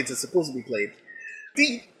how Blades is supposed to be played.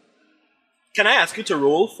 Can I ask you to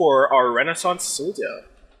roll for our Renaissance Soldier?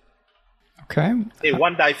 Okay. A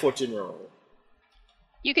 1 die fortune roll.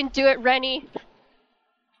 You can do it, Rennie.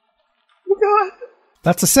 Oh god.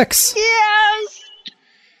 That's a 6. Yes!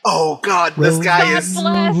 Oh god, this guy is...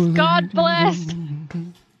 God bless!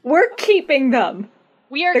 We're keeping them.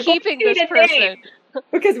 We are keeping this person.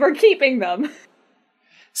 Because we're keeping them.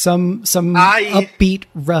 Some upbeat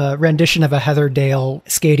rendition of a Heather Dale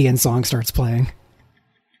Scadian song starts playing.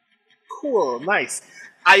 Cool, nice.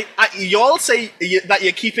 You all say that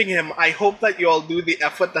you're keeping him. I hope that you all do the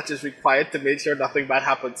effort that is required to make sure nothing bad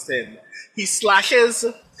happens to him. He slashes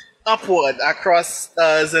upward across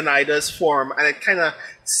Zenaida's form, and it kind of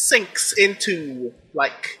sinks into,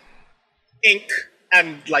 like, ink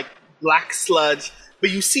and, like, black sludge.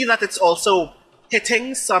 But you see that it's also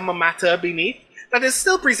hitting some matter beneath that is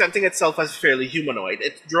still presenting itself as fairly humanoid.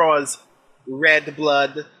 It draws red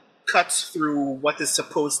blood, cuts through what is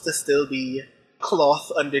supposed to still be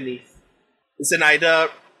cloth underneath. Zenaida,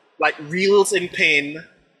 like, reels in pain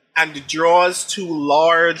and draws 2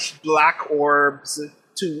 large black orbs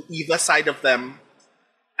to either side of them,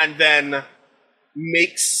 and then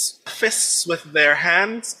makes fists with their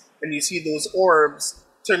hands, and you see those orbs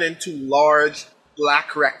turn into large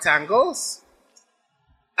black rectangles,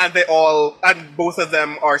 and both of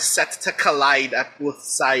them are set to collide at both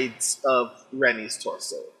sides of Rennie's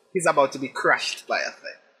torso. He's about to be crushed by a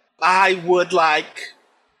thing. I would like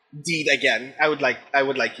Deed again. I would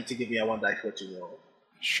like you to give me a 1 die fortune roll.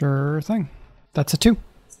 Sure thing. That's a 2.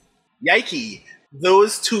 Yikey.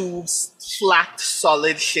 Those 2 flat,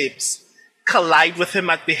 solid shapes collide with him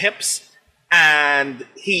at the hips, and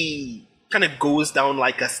he kind of goes down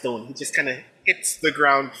like a stone. He just kind of hits the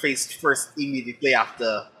ground face first immediately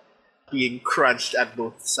after being crunched at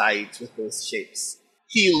both sides with those shapes.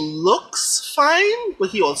 He looks fine, but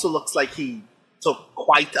he also looks like he took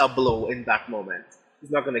quite a blow in that moment.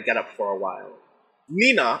 He's not going to get up for a while.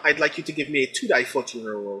 Nina, I'd like you to give me a 2 die fortune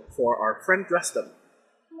roll for our friend Rustum.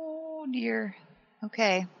 Oh dear.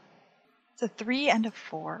 Okay. It's a 3 and a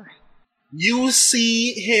 4. You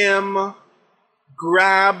see him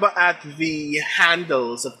grab at the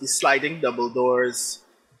handles of the sliding double doors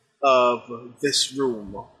of this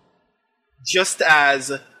room, just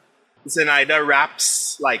as Zenaida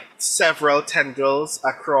wraps, like, several tendrils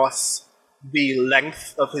across the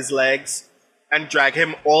length of his legs and drag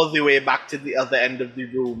him all the way back to the other end of the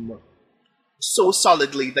room, so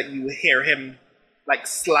solidly that you hear him, like,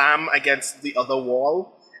 slam against the other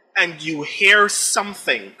wall, and you hear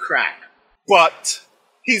something crack. But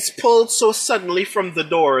he's pulled so suddenly from the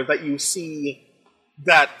door that you see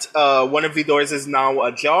that one of the doors is now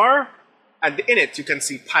ajar, and in it you can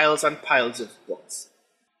see piles and piles of books.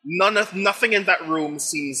 Nothing in that room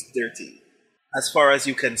seems dirty, as far as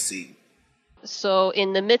you can see. So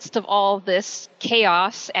in the midst of all this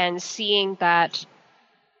chaos and seeing that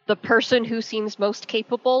the person who seems most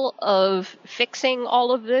capable of fixing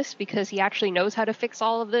all of this, because he actually knows how to fix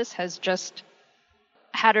all of this, has just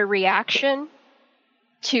had a reaction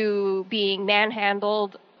to being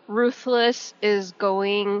manhandled, Ruthless is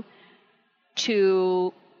going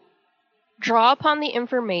to draw upon the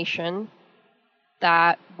information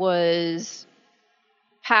that was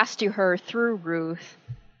passed to her through Ruth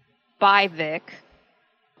by Vic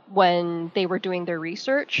when they were doing their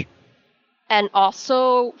research, and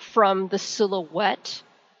also from the silhouette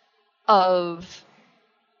of,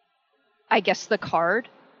 I guess, the card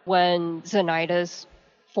when Zenaida's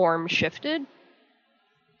form shifted.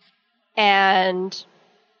 And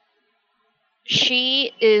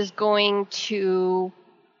she is going to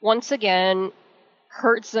once again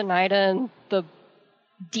hurt Zenaida in the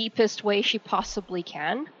deepest way she possibly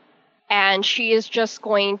can. And she is just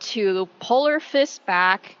going to pull her fist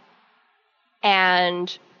back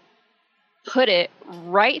and put it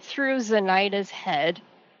right through Zenaida's head.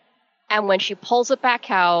 And when she pulls it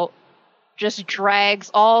back out, just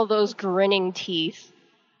drags all those grinning teeth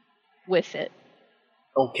with it.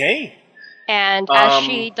 Okay. And as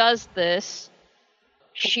she does this,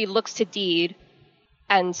 she looks to Deed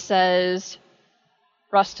and says,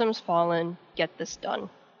 Rustum's fallen, get this done.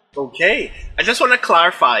 Okay. I just want to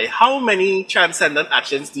clarify, how many transcendent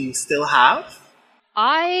actions do you still have?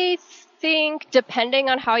 I think, depending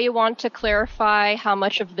on how you want to clarify how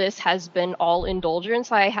much of this has been all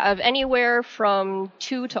indulgence, I have anywhere from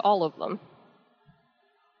 2 to all of them.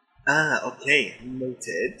 Okay.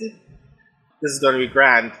 Noted. This is going to be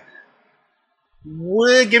grand.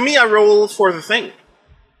 Give me a roll for the thing.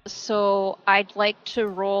 So I'd like to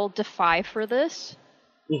roll Defy for this.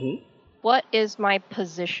 Mm-hmm. What is my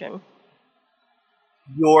position?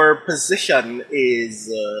 Your position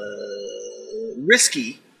is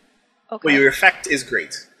risky, Okay. but your effect is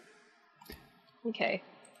great. Okay.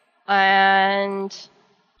 And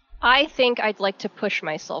I think I'd like to push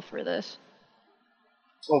myself for this.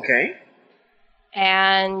 Okay.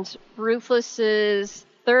 And Ruthless's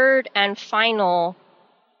third and final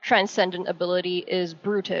transcendent ability is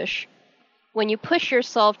Brutish. When you push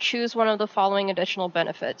yourself, choose one of the following additional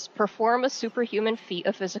benefits. Perform a superhuman feat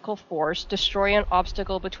of physical force. Destroy an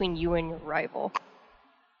obstacle between you and your rival.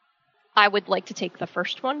 I would like to take the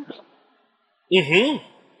first one. Mm-hmm.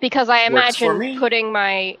 Because I Works for imagine me. putting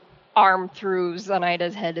my arm through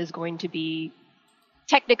Zanaida's head is going to be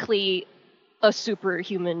technically a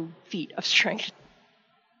superhuman feat of strength.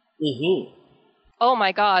 Mm-hmm. Oh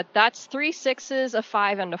my god, that's 3 6s, a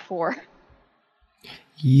 5, and a 4.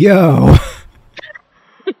 Yo.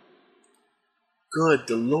 Good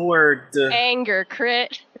lord. Anger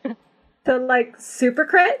crit. So, like, super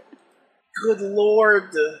crit? Good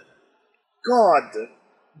lord. God.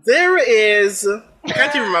 There is... I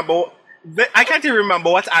can't even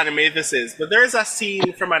remember what anime this is, but there's a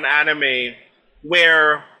scene from an anime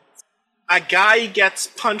where a guy gets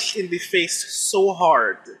punched in the face so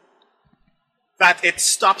hard that it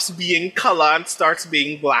stops being color and starts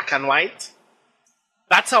being black and white.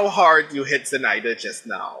 That's how hard you hit Zenaida just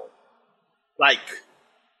now. Like,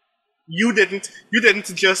 you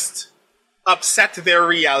didn't just upset their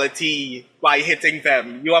reality by hitting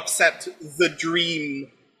them. You upset the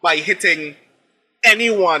dream by hitting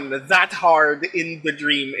anyone that hard in the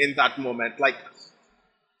dream in that moment. Like,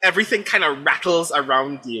 everything kind of rattles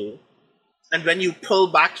around you. And when you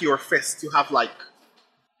pull back your fist, you have, like,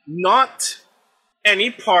 not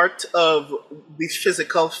any part of the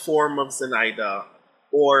physical form of Zenaida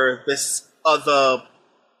or this other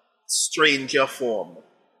stranger form.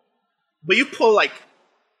 But you pull, like,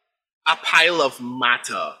 a pile of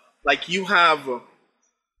matter. Like, you have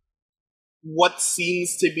what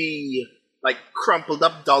seems to be, like, crumpled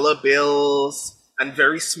up dollar bills and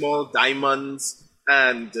very small diamonds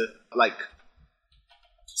and, like,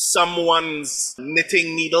 someone's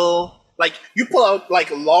knitting needle. Like, you pull out,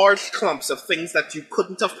 like, large clumps of things that you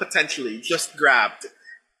couldn't have potentially just grabbed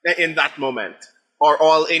in that moment, or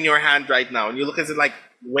all in your hand right now. And you look at it like,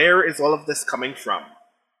 where is all of this coming from?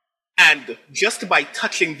 And just by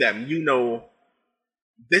touching them, you know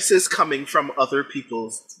this is coming from other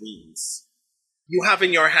people's dreams. You have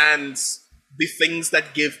in your hands the things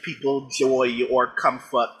that give people joy or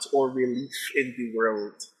comfort or relief in the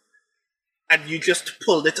world. And you just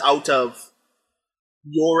pulled it out of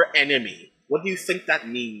your enemy. What do you think that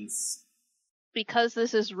means? Because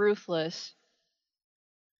this is Ruthless.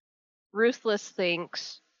 Ruthless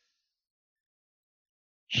thinks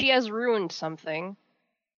she has ruined something.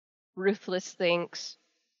 Ruthless thinks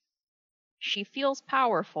she feels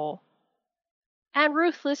powerful. And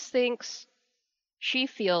Ruthless thinks she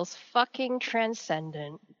feels fucking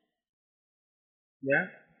transcendent. Yeah?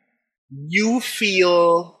 You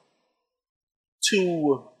feel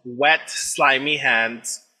two wet, slimy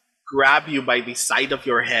hands grab you by the side of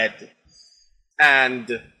your head,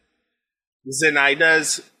 and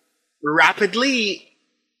Zenaida's rapidly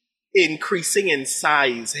increasing in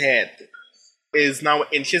size head is now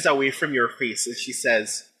inches away from your face as she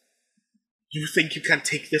says, "You think you can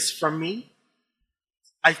take this from me?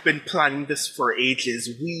 I've been planning this for ages.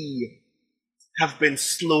 We have been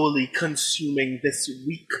slowly consuming this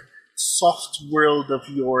weak, soft world of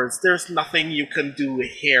yours. There's nothing you can do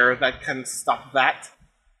here that can stop that."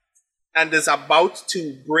 And is about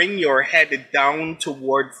to bring your head down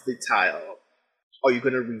towards the tile. Are you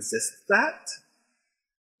going to resist that?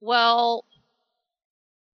 Well,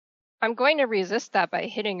 I'm going to resist that by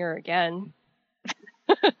hitting her again.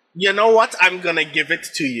 You know what? I'm going to give it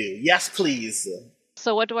to you. Yes, please.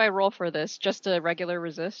 So what do I roll for this? Just a regular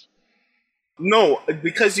resist? No,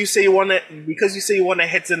 because you say you want to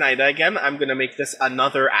hit Zenaida again, I'm going to make this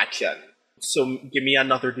another action. So give me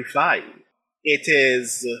another defy. It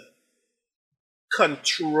is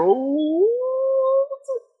controlled?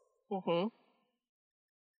 Mm-hmm.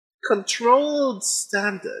 Controlled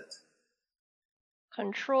standard.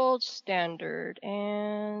 Controlled standard,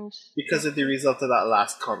 and... Because of the result of that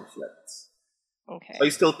last conflict. Okay. Are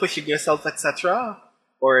you still pushing yourself, etc.?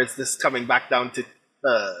 Or is this coming back down to,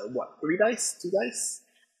 3 dice? 2 dice?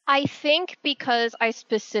 I think because I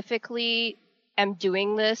specifically am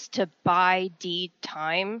doing this to buy Deed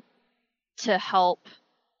time to help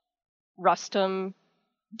Rustum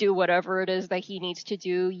do whatever it is that he needs to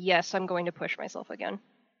do, yes, I'm going to push myself again.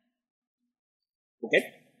 Okay.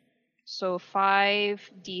 So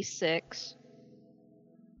 5d6.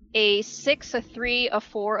 A 6, a 3, a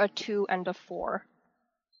 4, a 2, and a 4.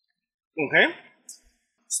 Okay.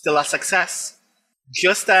 Still a success.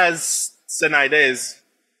 Just as Zenaida is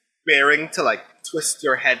bearing to twist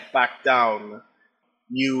your head back down,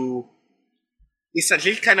 you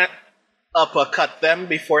essentially kind of uppercut them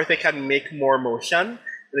before they can make more motion.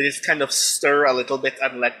 They just kind of stir a little bit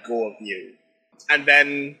and let go of you. And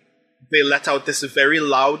then they let out this very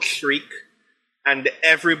loud shriek, and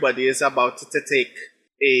everybody is about to take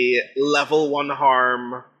a level 1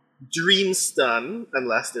 harm dream stun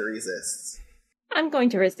unless they resist. I'm going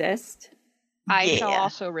to resist. I shall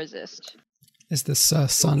also resist. Is this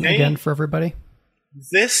sun again for everybody?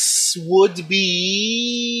 This would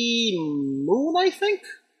be Moon, I think?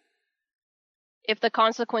 If the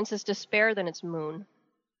consequence is despair, then it's Moon.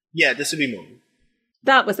 Yeah, this would be Moon.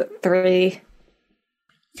 That was a 3.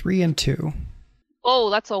 3 and 2. Oh,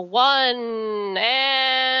 that's a 1.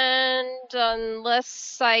 And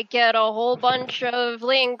unless I get a whole bunch of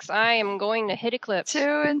links, I am going to hit Eclipse. 2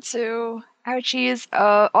 and 2. Ouchies.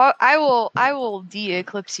 I will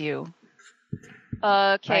de-eclipse you.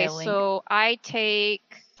 Okay, so I take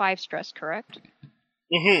 5 stress, correct?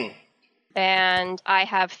 Mm-hmm. And I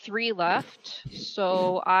have 3 left,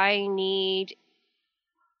 so I need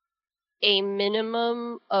a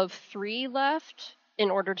minimum of 3 left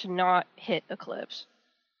in order to not hit Eclipse.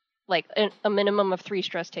 Like, a minimum of 3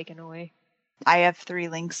 stress taken away. I have 3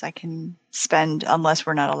 links I can spend, unless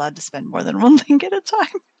we're not allowed to spend more than 1 link at a time.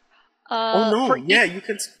 You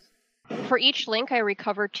can... For each link, I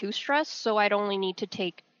recover 2 stress, so I'd only need to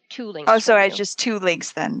take 2 links. Oh, so I just 2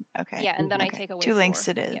 links then. Okay. Yeah, and then I take away 2 4. links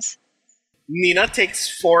it is. Yeah. Nina takes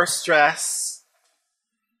 4 stress.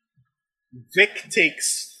 Vic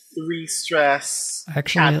takes 3 stress.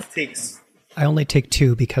 Actually, Kat takes... I only take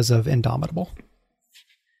 2 because of Indomitable.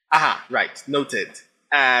 Aha, right. Noted.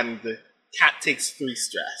 And Kat takes 3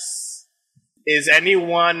 stress. Is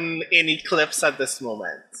anyone in Eclipse at this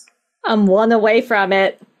moment? I'm 1 away from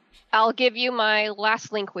it. I'll give you my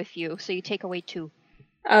last link with you, so you take away 2.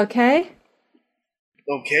 Okay.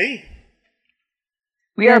 Okay.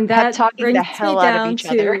 We are pep talking the hell out of each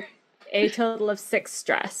other. A total of 6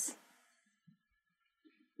 stress.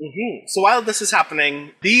 Mm-hmm. So while this is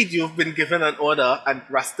happening, Deed, you've been given an order, and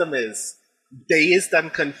Rustum is dazed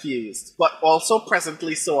and confused, but also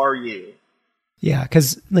presently so are you. Yeah,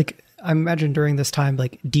 because I imagine during this time,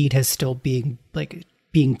 Deed has still being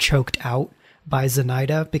choked out by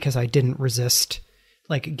Zenaida because I didn't resist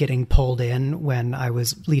getting pulled in when I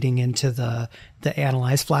was leading into the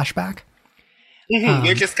Analyze flashback. Mm-hmm.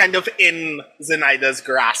 You're just kind of in Zenaida's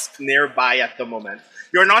grasp nearby at the moment.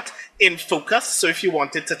 You're not in focus, so if you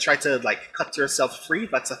wanted to try to cut yourself free,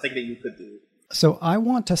 that's a thing that you could do. So I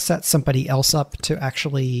want to set somebody else up to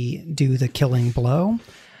actually do the killing blow,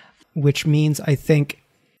 which means I think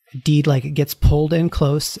Deed gets pulled in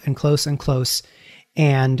close and close and close,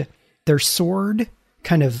 and their sword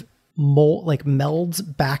kind of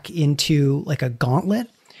melds back into a gauntlet,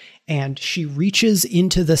 and she reaches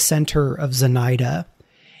into the center of Zenaida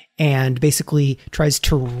and basically tries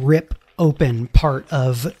to rip open part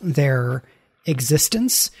of their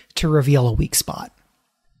existence to reveal a weak spot.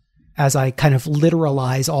 As I kind of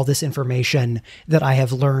literalize all this information that I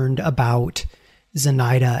have learned about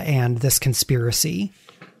Zenaida and this conspiracy,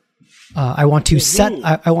 I want to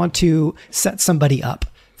set somebody up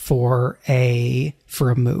for a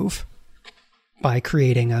move by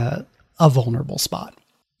creating a vulnerable spot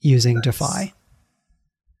using Defy.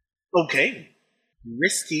 Okay.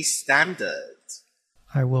 Risky standard.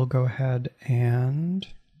 I will go ahead and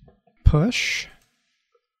push.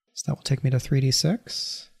 So that will take me to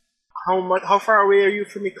 3d6. How far away are you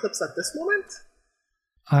from Eclipse at this moment?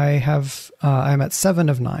 I'm at 7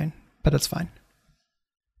 of 9, but it's fine.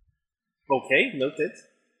 Okay, noted.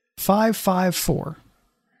 5, 5, 4.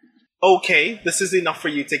 Okay, this is enough for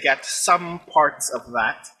you to get some parts of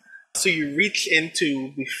that. So you reach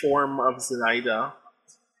into the form of Zenaida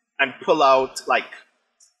and pull out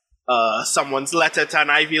someone's letter to an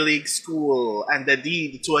Ivy League school and the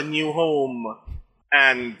deed to a new home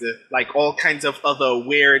and like all kinds of other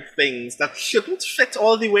weird things that shouldn't fit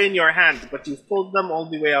all the way in your hand, but you've pulled them all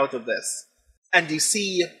the way out of this. And you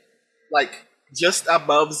see, like, just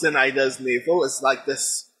above Zenaida's navel is like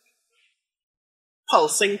this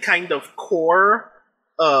pulsing kind of core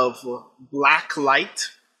of black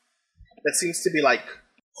light that seems to be like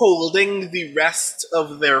holding the rest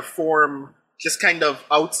of their form just kind of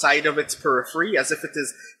outside of its periphery, as if it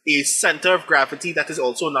is a center of gravity that is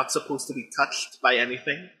also not supposed to be touched by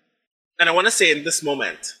anything. And I want to say in this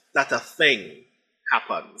moment that a thing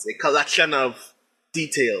happens. A collection of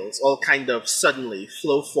details all kind of suddenly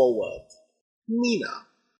flow forward. Nina,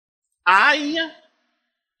 I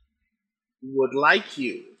would like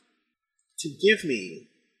you to give me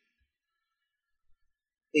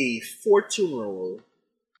a fortune roll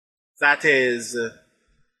that is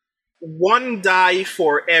 1 die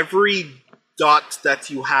for every dot that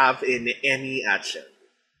you have in any action.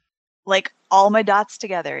 Like all my dots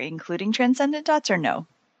together, including transcendent dots, or no?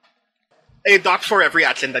 A dot for every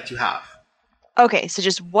action that you have. Okay, so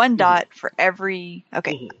just 1 dot for every...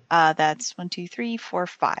 Okay, that's 1, 2, 3, 4,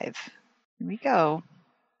 5. Here we go.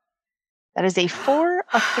 That is a 4,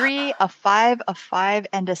 a 3, a 5, a 5,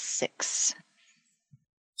 and a 6.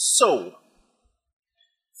 So,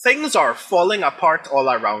 things are falling apart all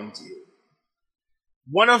around you.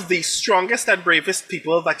 One of the strongest and bravest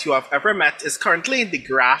people that you have ever met is currently in the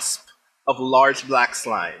grasp of large black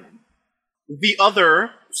slime. The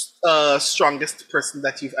other strongest person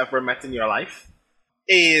that you've ever met in your life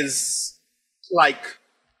is like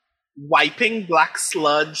wiping black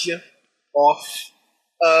sludge off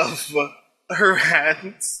of her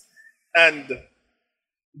hands and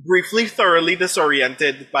briefly thoroughly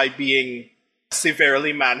disoriented by being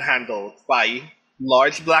severely manhandled by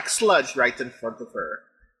large black sludge right in front of her.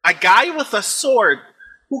 A guy with a sword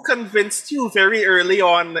who convinced you very early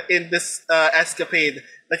on in this escapade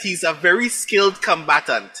that he's a very skilled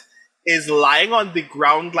combatant is lying on the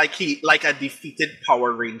ground like a defeated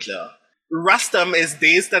Power Ranger. Rustam is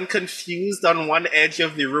dazed and confused on one edge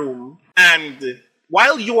of the room, and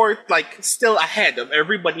while you're like still ahead of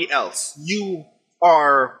everybody else, you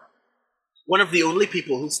are one of the only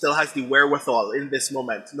people who still has the wherewithal in this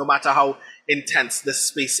moment, no matter how intense this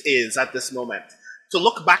space is at this moment, to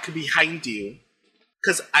look back behind you,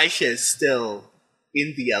 because Aisha is still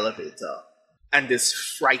in the elevator and is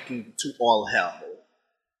frightened to all hell.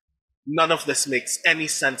 None of this makes any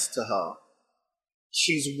sense to her.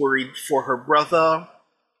 She's worried for her brother.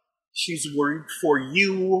 She's worried for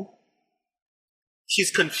you.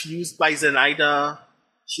 She's confused by Zenaida.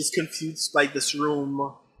 She's confused by this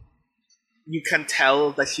room. You can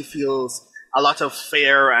tell that she feels a lot of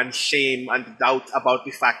fear and shame and doubt about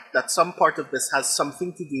the fact that some part of this has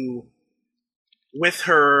something to do with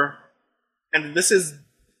her, and this is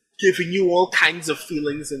giving you all kinds of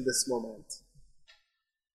feelings in this moment.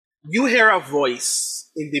 You hear a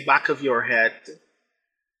voice in the back of your head.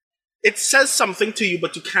 It says something to you,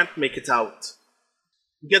 but you can't make it out.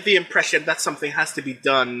 You get the impression that something has to be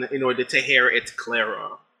done in order to hear it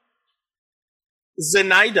clearer.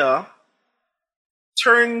 Zenaida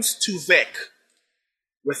turns to Vic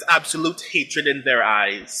with absolute hatred in their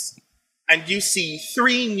eyes, and you see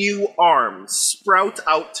 3 new arms sprout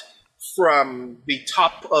out from the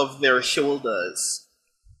top of their shoulders.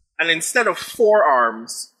 And instead of 4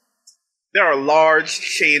 arms, there are large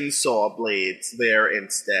chainsaw blades there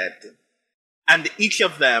instead. And each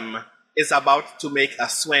of them is about to make a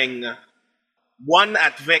swing. 1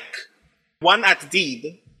 at Vic, 1 at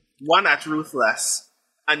Deed, 1 at Ruthless,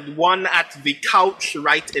 and 1 at the couch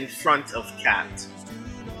right in front of Cat.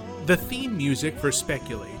 The theme music for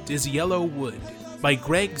Speculate is Yellow Wood by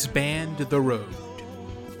Greg's band The Road.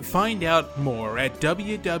 Find out more at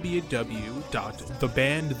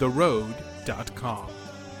www.thebandtheroad.com.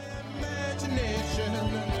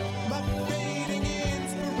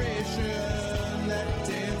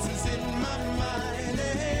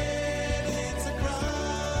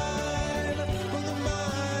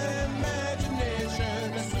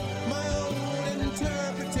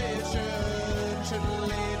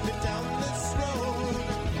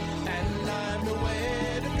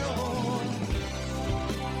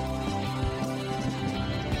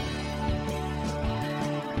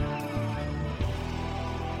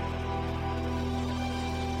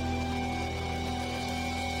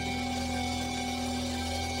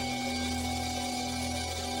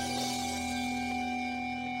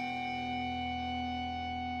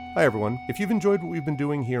 Hi everyone. If you've enjoyed what we've been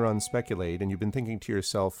doing here on Speculate and you've been thinking to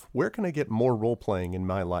yourself, where can I get more role-playing in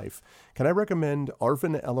my life? Can I recommend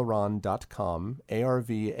arvaneleron.com,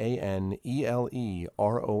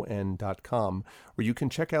 ARVANELERON.com, where you can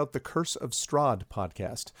check out the Curse of Strahd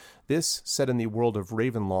podcast. This, set in the world of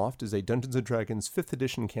Ravenloft, is a Dungeons & Dragons 5th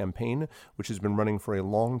edition campaign, which has been running for a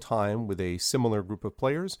long time with a similar group of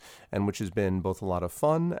players, and which has been both a lot of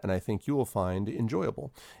fun and I think you will find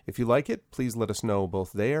enjoyable. If you like it, please let us know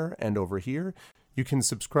both there and over here. You can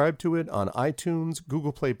subscribe to it on iTunes,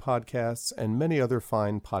 Google Play Podcasts, and many other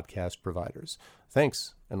fine podcast providers.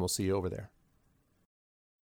 Thanks, and we'll see you over there.